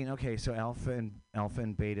was thinking, okay, so alpha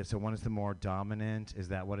and beta. So one is the more dominant. Is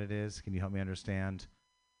that what it is? Can you help me understand?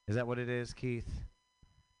 Is that what it is, Keith?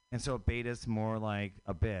 And so beta's more like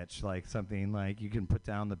a bitch, like something like you can put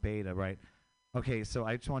down the beta, right? Okay, so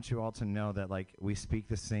I just want you all to know that, like, we speak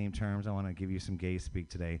the same terms. I want to give you some gay speak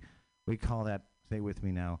today. We call that, say with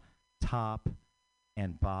me now, top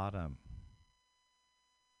and bottom.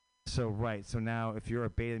 So, right, so now if you're a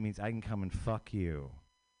beta, it means I can come and fuck you.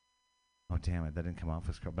 Oh, damn it, that didn't come off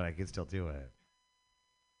as but I can still do it.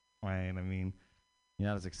 Right, I mean, you're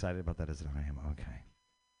not as excited about that as I am. Okay.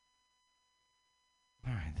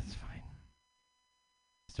 All right, that's fine.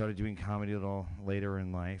 Started doing comedy a little later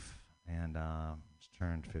in life. And just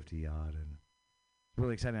turned 50-odd, and it's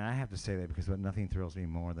really exciting. I have to say that because nothing thrills me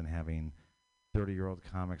more than having 30-year-old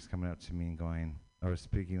comics coming up to me and going, or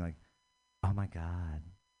speaking like, oh my God,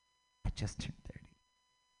 I just turned 30.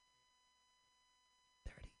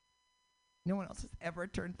 No one else has ever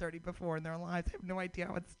turned 30 before in their lives. I have no idea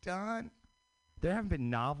how it's done. There haven't been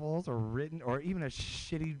novels or written or even a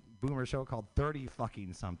shitty boomer show called 30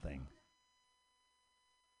 fucking something.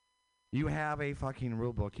 You have a fucking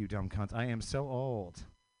rule book, you dumb cunts. I am so old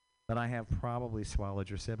that I have probably swallowed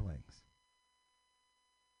your siblings.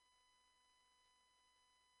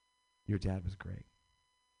 Your dad was great.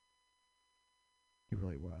 He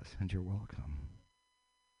really was, and you're welcome.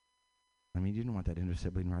 I mean, you didn't want that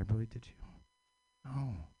inter-sibling rivalry, did you?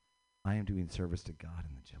 No. I am doing service to God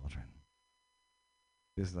and the children.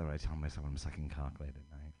 This is what I tell myself when I'm sucking cock late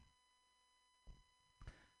at night.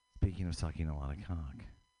 Speaking of sucking a lot of cock,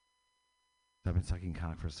 I've been sucking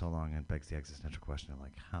cock for so long, it begs the existential question of,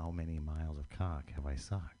 like, how many miles of cock have I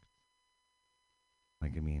sucked?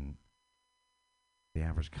 Like, I mean, the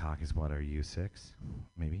average cock is what, are you 6?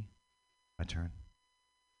 Maybe? My turn?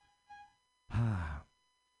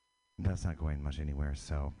 That's not going much anywhere,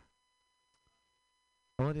 so.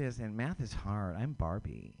 Well, it is, and math is hard. I'm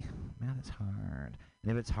Barbie. Math is hard.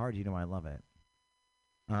 And if it's hard, you know I love it.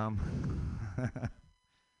 But I'm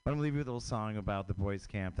going to leave you with a little song about the boys'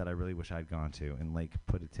 camp that I really wish I'd gone to in Lake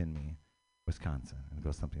Put-It-In-Me, Wisconsin. And it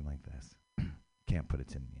goes something like this. Can't put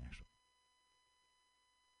it in me, actually.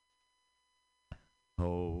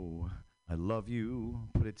 Oh, I love you,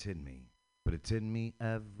 put it in me. Put it in me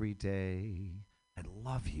every day. I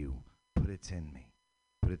love you, put it in me.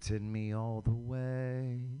 Put it in me all the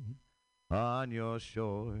way. On your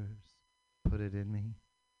shores, put it in me.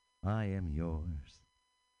 I am yours.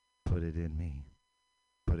 Put it in me.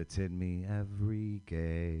 Put it in me every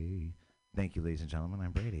day. Thank you, ladies and gentlemen.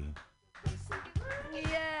 I'm Brady.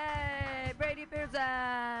 Yay! Brady Pearson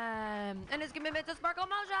and his commitment to sparkle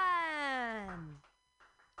motion.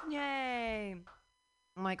 Yay!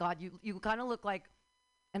 Oh my God, you kind of look like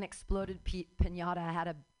an exploded pinata had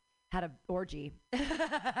a orgy.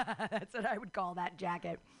 That's what I would call that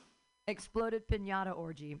jacket. Exploded pinata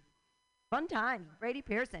orgy. Fun times. Brady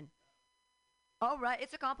Pearson. All right,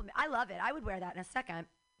 it's a compliment. I love it. I would wear that in a second.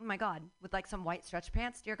 Oh my God, with like some white stretch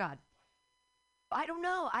pants. Dear God. I don't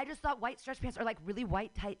know. I just thought white stretch pants are like really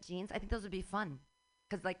white tight jeans. I think those would be fun.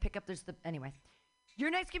 Because like pick up, anyway.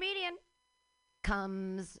 Your next comedian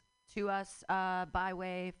comes to us by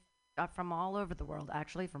way from all over the world,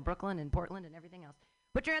 actually, from Brooklyn and Portland and everything else.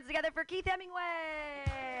 Put your hands together for Keith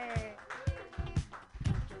Hemingway.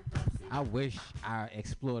 I wish I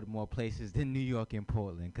explored more places than New York and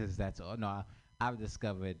Portland, because that's all. No, I've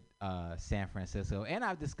discovered San Francisco, and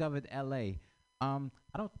I've discovered L.A. I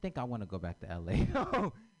don't think I want to go back to L.A.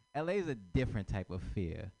 L.A. is a different type of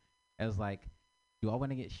fear. It's like, do I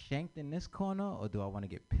want to get shanked in this corner, or do I want to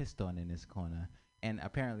get pissed on in this corner? And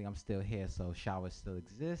apparently I'm still here, so showers still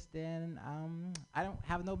exist, and I don't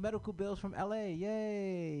have no medical bills from L.A.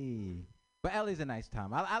 Yay! But L.A.'s a nice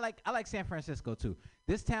town. I like San Francisco too.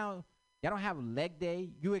 This town, y'all don't have leg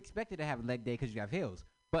day. You expected to have leg day because you have hills,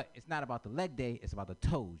 but it's not about the leg day. It's about the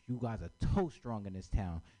toes. You guys are toe strong in this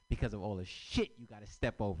town because of all the shit you got to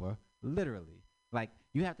step over, literally. Like,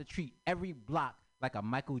 you have to treat every block like a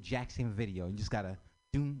Michael Jackson video. You just gotta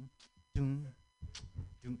doom, doom,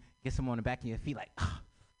 doom. Get someone on the back of your feet like,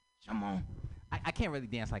 come on. I can't really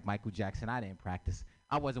dance like Michael Jackson. I didn't practice.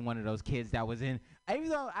 I wasn't one of those kids that was in, even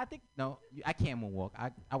though I can't moonwalk.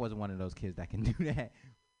 I wasn't one of those kids that can do that.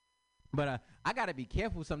 But I got to be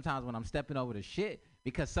careful sometimes when I'm stepping over the shit,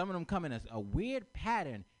 because some of them come in a weird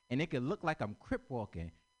pattern, and it could look like I'm crip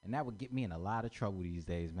walking, and that would get me in a lot of trouble these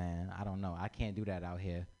days, man. I don't know. I can't do that out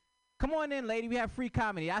here. Come on in, lady. We have free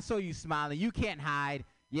comedy. I saw you smiling. You can't hide.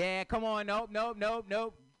 Yeah, come on.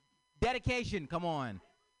 Nope. Dedication. Come on.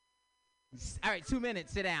 All right, 2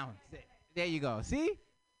 minutes. Sit down. There you go. See?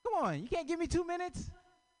 Come on. You can't give me 2 minutes?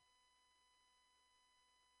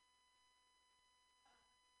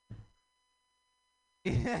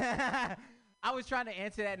 I was trying to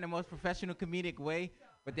answer that in the most professional comedic way,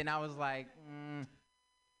 but then I was like,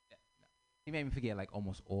 He made me forget like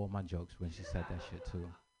almost all my jokes when she said that shit too.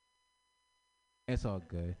 It's all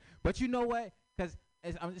good. But you know what? Because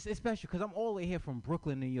it's special because I'm all the way here from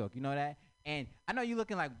Brooklyn, New York. You know that? And I know you're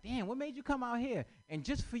looking like, damn, what made you come out here? And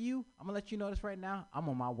just for you, I'm going to let you know this right now. I'm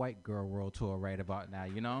on my white girl world tour right about now,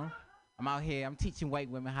 you know? I'm out here. I'm teaching white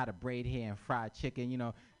women how to braid hair and fried chicken, you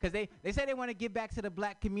know? Because they say they want to give back to the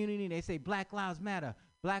black community. They say Black Lives Matter.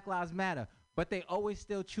 Black Lives Matter. But they always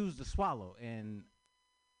still choose to swallow. And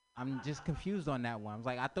I'm just confused on that one. I was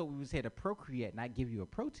like, I thought we was here to procreate, not give you a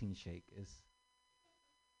protein shake.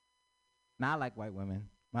 Now I like white women.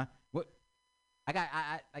 I'm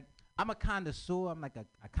a connoisseur. I'm like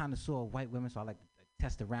a connoisseur of white women, so I like to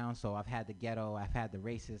test around. So I've had the ghetto, I've had the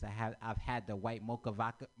racist, I've had the white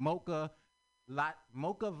mocha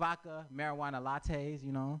mocha vodka marijuana lattes,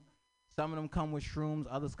 you know. Some of them come with shrooms,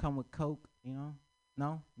 others come with coke, you know.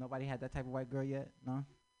 No? Nobody had that type of white girl yet? No?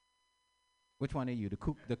 Which one are you, the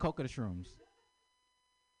coke or the shrooms?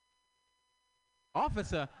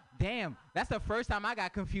 Officer, damn, that's the first time I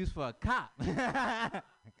got confused for a cop.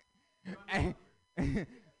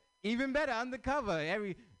 Even better,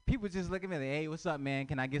 undercover. People just look at me like, hey, what's up, man?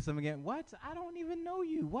 Can I get some again? What? I don't even know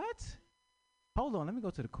you. What? Hold on, let me go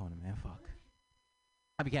to the corner, man. Fuck.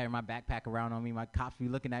 I be carrying my backpack around on me. My cops be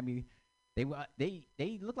looking at me.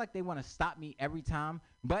 They look like they want to stop me every time.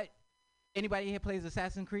 But anybody here plays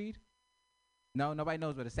Assassin's Creed? No, nobody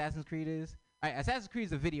knows what Assassin's Creed is. All right, Assassin's Creed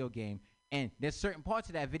is a video game, and there's certain parts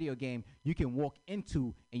of that video game you can walk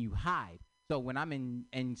into and you hide. So when I'm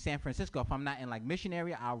in San Francisco, if I'm not in like Mission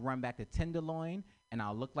area, I'll run back to Tenderloin and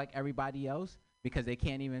I'll look like everybody else because they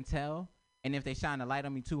can't even tell. And if they shine a light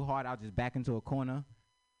on me too hard, I'll just back into a corner,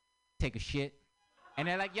 take a shit, and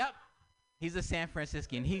they're like, "Yep, he's a San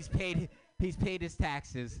Franciscan. He's paid his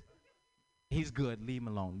taxes. He's good. Leave him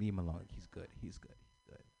alone. Leave him alone. He's good. He's good. He's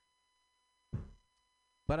good."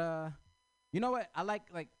 But you know what? I like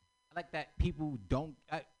that people don't.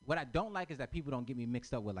 What I don't like is that people don't get me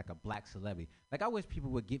mixed up with like a black celebrity. Like I wish people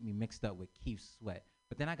would get me mixed up with Keith Sweat.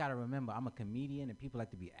 But then I gotta remember I'm a comedian and people like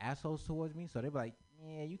to be assholes towards me. So they be like,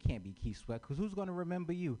 yeah, you can't be Keith Sweat because who's gonna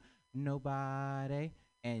remember you? Nobody.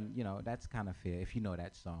 And you know that's kind of fair if you know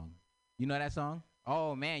that song. You know that song?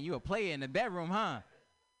 Oh man, you a player in the bedroom, huh?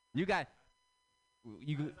 You.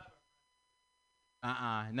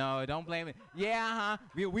 No, don't blame it. Yeah,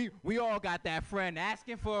 we all got that friend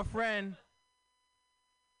asking for a friend.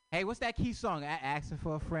 Hey, what's that Keith song? Asking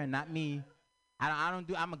for a friend, not me.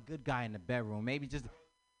 I'm a good guy in the bedroom. Maybe just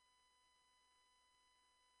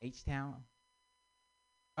H-Town.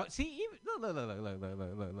 Oh, see, even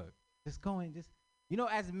look. You know,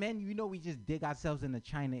 as men, you know, we just dig ourselves into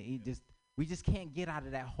China. We just can't get out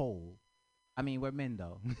of that hole. I mean, we're men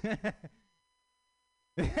though.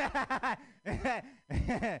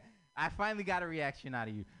 I finally got a reaction out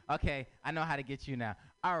of you. Okay, I know how to get you now.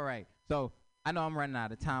 All right, so I know I'm running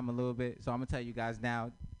out of time a little bit, so I'm gonna tell you guys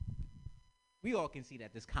now. We all can see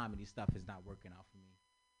that this comedy stuff is not working out for me,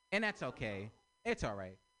 and that's okay. It's all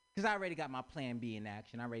right, because I already got my plan B in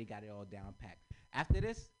action. I already got it all down packed. After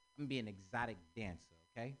this, I'm gonna be an exotic dancer,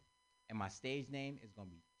 okay? And my stage name is gonna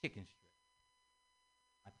be Chicken Strip.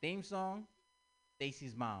 My theme song,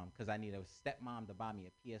 Stacy's Mom, because I need a stepmom to buy me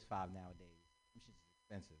a PS5 nowadays. Which is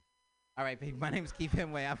expensive. All right, baby, my name is Keith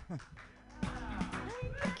Hemingway.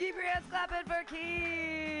 Keep your hands clapping for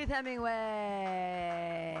Keith Hemingway.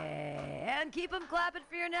 And keep them clapping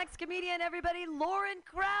for your next comedian, everybody, Lauren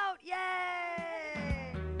Kraut. Yay!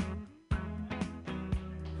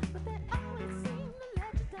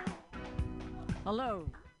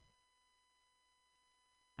 Hello.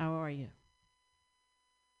 How are you?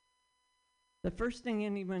 The first thing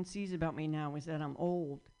anyone sees about me now is that I'm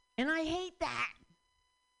old. And I hate that.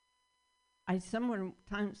 I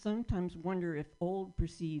sometimes wonder if old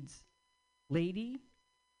precedes lady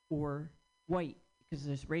or white, because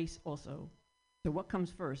there's race also. So what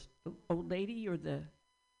comes first, the old lady or the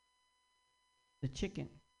chicken?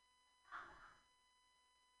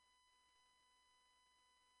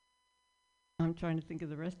 I'm trying to think of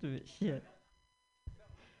the rest of it. Shit.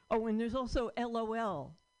 Oh, and there's also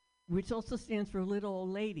LOL, which also stands for little old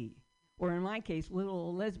lady, or in my case, little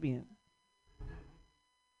old lesbian.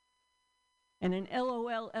 And an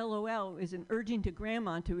LOL is an urging to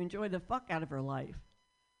grandma to enjoy the fuck out of her life.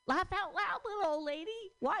 Laugh out loud, little old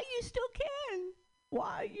lady. Why you still can?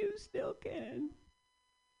 Why you still can?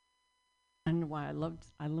 I don't know why I love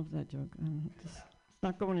that joke. It's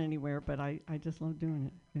not going anywhere, but I just love doing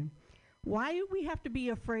it. Okay. Why do we have to be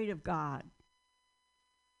afraid of God?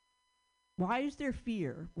 Why is there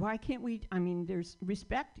fear? Why can't we, there's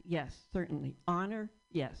respect, yes, certainly. Honor,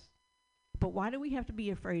 yes. But why do we have to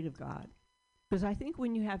be afraid of God? Because I think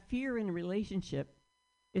when you have fear in a relationship,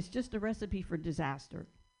 it's just a recipe for disaster.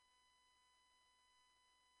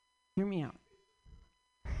 Hear me out.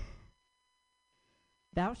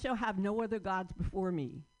 Thou shalt have no other gods before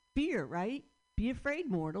me. Fear, right? Be afraid,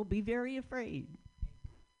 mortal. Be very afraid.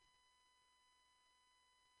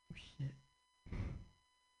 Oh, shit.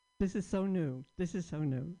 This is so new.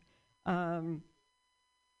 I'm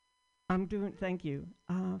doing, thank you.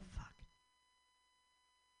 Fuck.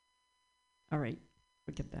 All right,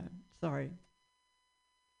 forget that. Sorry.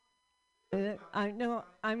 I know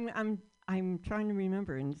I'm trying to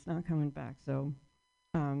remember and it's not coming back. So,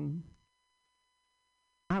 I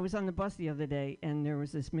was on the bus the other day and there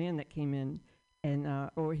was this man that came in and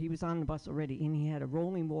or he was on the bus already and he had a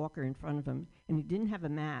rolling walker in front of him and he didn't have a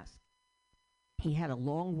mask. he had a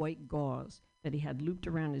long white gauze that he had looped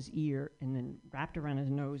around his ear and then wrapped around his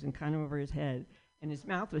nose and kind of over his head. And his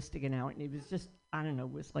mouth was sticking out, and he was just, I don't know,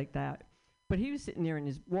 it was like that. But he was sitting there, and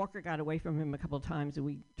his walker got away from him a couple of times, and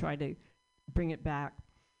we tried to bring it back.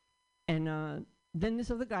 And then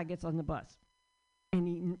this other guy gets on the bus, and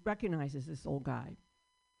he recognizes this old guy.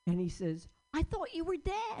 And he says, I thought you were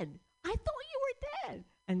dead. I thought you were dead.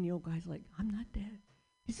 And the old guy's like, I'm not dead.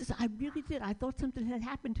 He says, I really did. I thought something had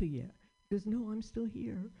happened to you. He goes, no, I'm still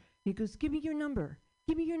here. He goes, give me your number.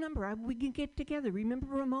 Give me your number. We can get together. Remember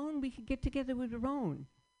Ramon? We can get together with Ramon.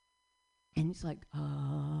 And he's like,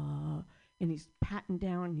 and he's patting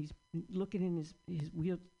down. He's looking in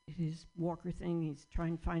his walker thing. He's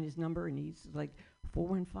trying to find his number, and he's like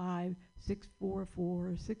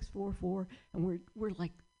 415-644-644. And we're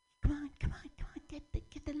like, come on, get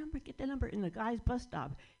the number. And the guy's bus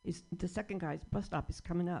stop the second guy's bus stop is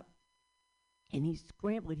coming up, and he's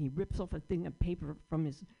scrambling. He rips off a thing of paper from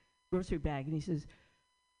his grocery bag, and he says,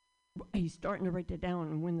 he's starting to write that down.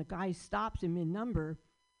 And when the guy stops him in number,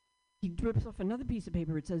 he rips off another piece of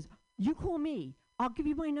paper. It says, you call me. I'll give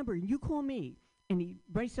you my number, and you call me. And he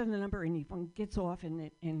writes down the number, and he gets off, and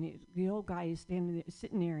the old guy is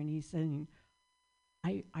sitting there, and he's saying,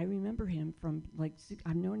 I remember him from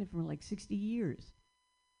I've known him for like 60 years.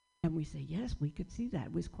 And we say, yes, we could see that.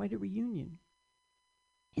 It was quite a reunion.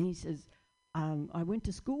 And he says, I went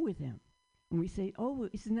to school with him. And we say, oh,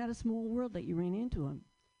 isn't that a small world that you ran into him?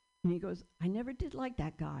 And he goes, I never did like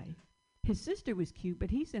that guy. His sister was cute,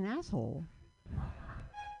 but he's an asshole.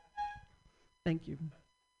 Thank you.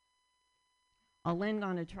 I'll end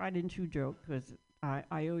on a tried and true joke because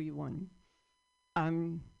I owe you one.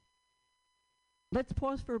 Let's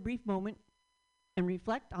pause for a brief moment and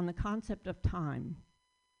reflect on the concept of time.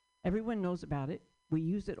 Everyone knows about it. We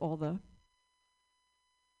use it all the...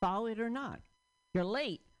 Follow it or not. You're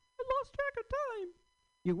late. I lost track of time.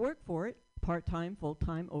 You work for it, part-time,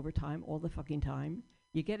 full-time, overtime, all the fucking time.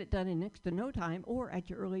 You get it done in next to no time or at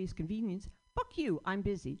your earliest convenience. Fuck you, I'm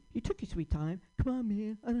busy. You took your sweet time. Come on,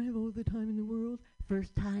 man, I don't have all the time in the world.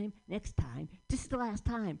 First time, next time, this is the last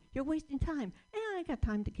time. You're wasting time. And I got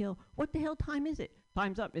time to kill. What the hell time is it?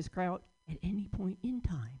 Time's up, Miss Kraut, at any point in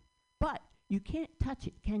time. But you can't touch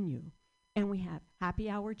it, can you? And we have happy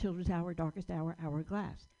hour, children's hour, darkest hour,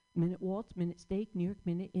 hourglass. Minute waltz, minute steak, New York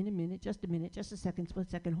minute, in a minute, just a second, split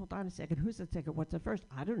second, hold on a second. Who's the second? What's the first?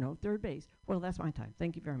 I don't know. Third base. Well, that's my time.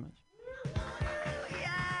 Thank you very much.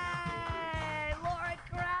 Yay! Lauren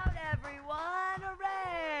Kraut, everyone!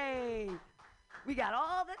 Hooray! We got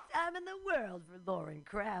all the time in the world for Lauren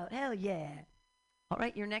Kraut. Hell yeah. All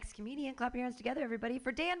right, your next comedian. Clap your hands together, everybody,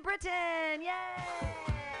 for Dan Britton. Yay!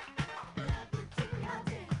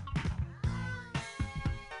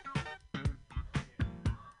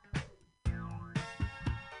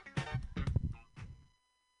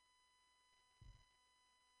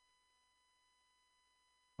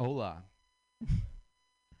 Hola.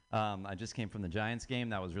 I just came from the Giants game.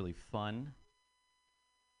 That was really fun.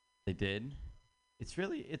 They did.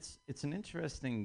 It's an interesting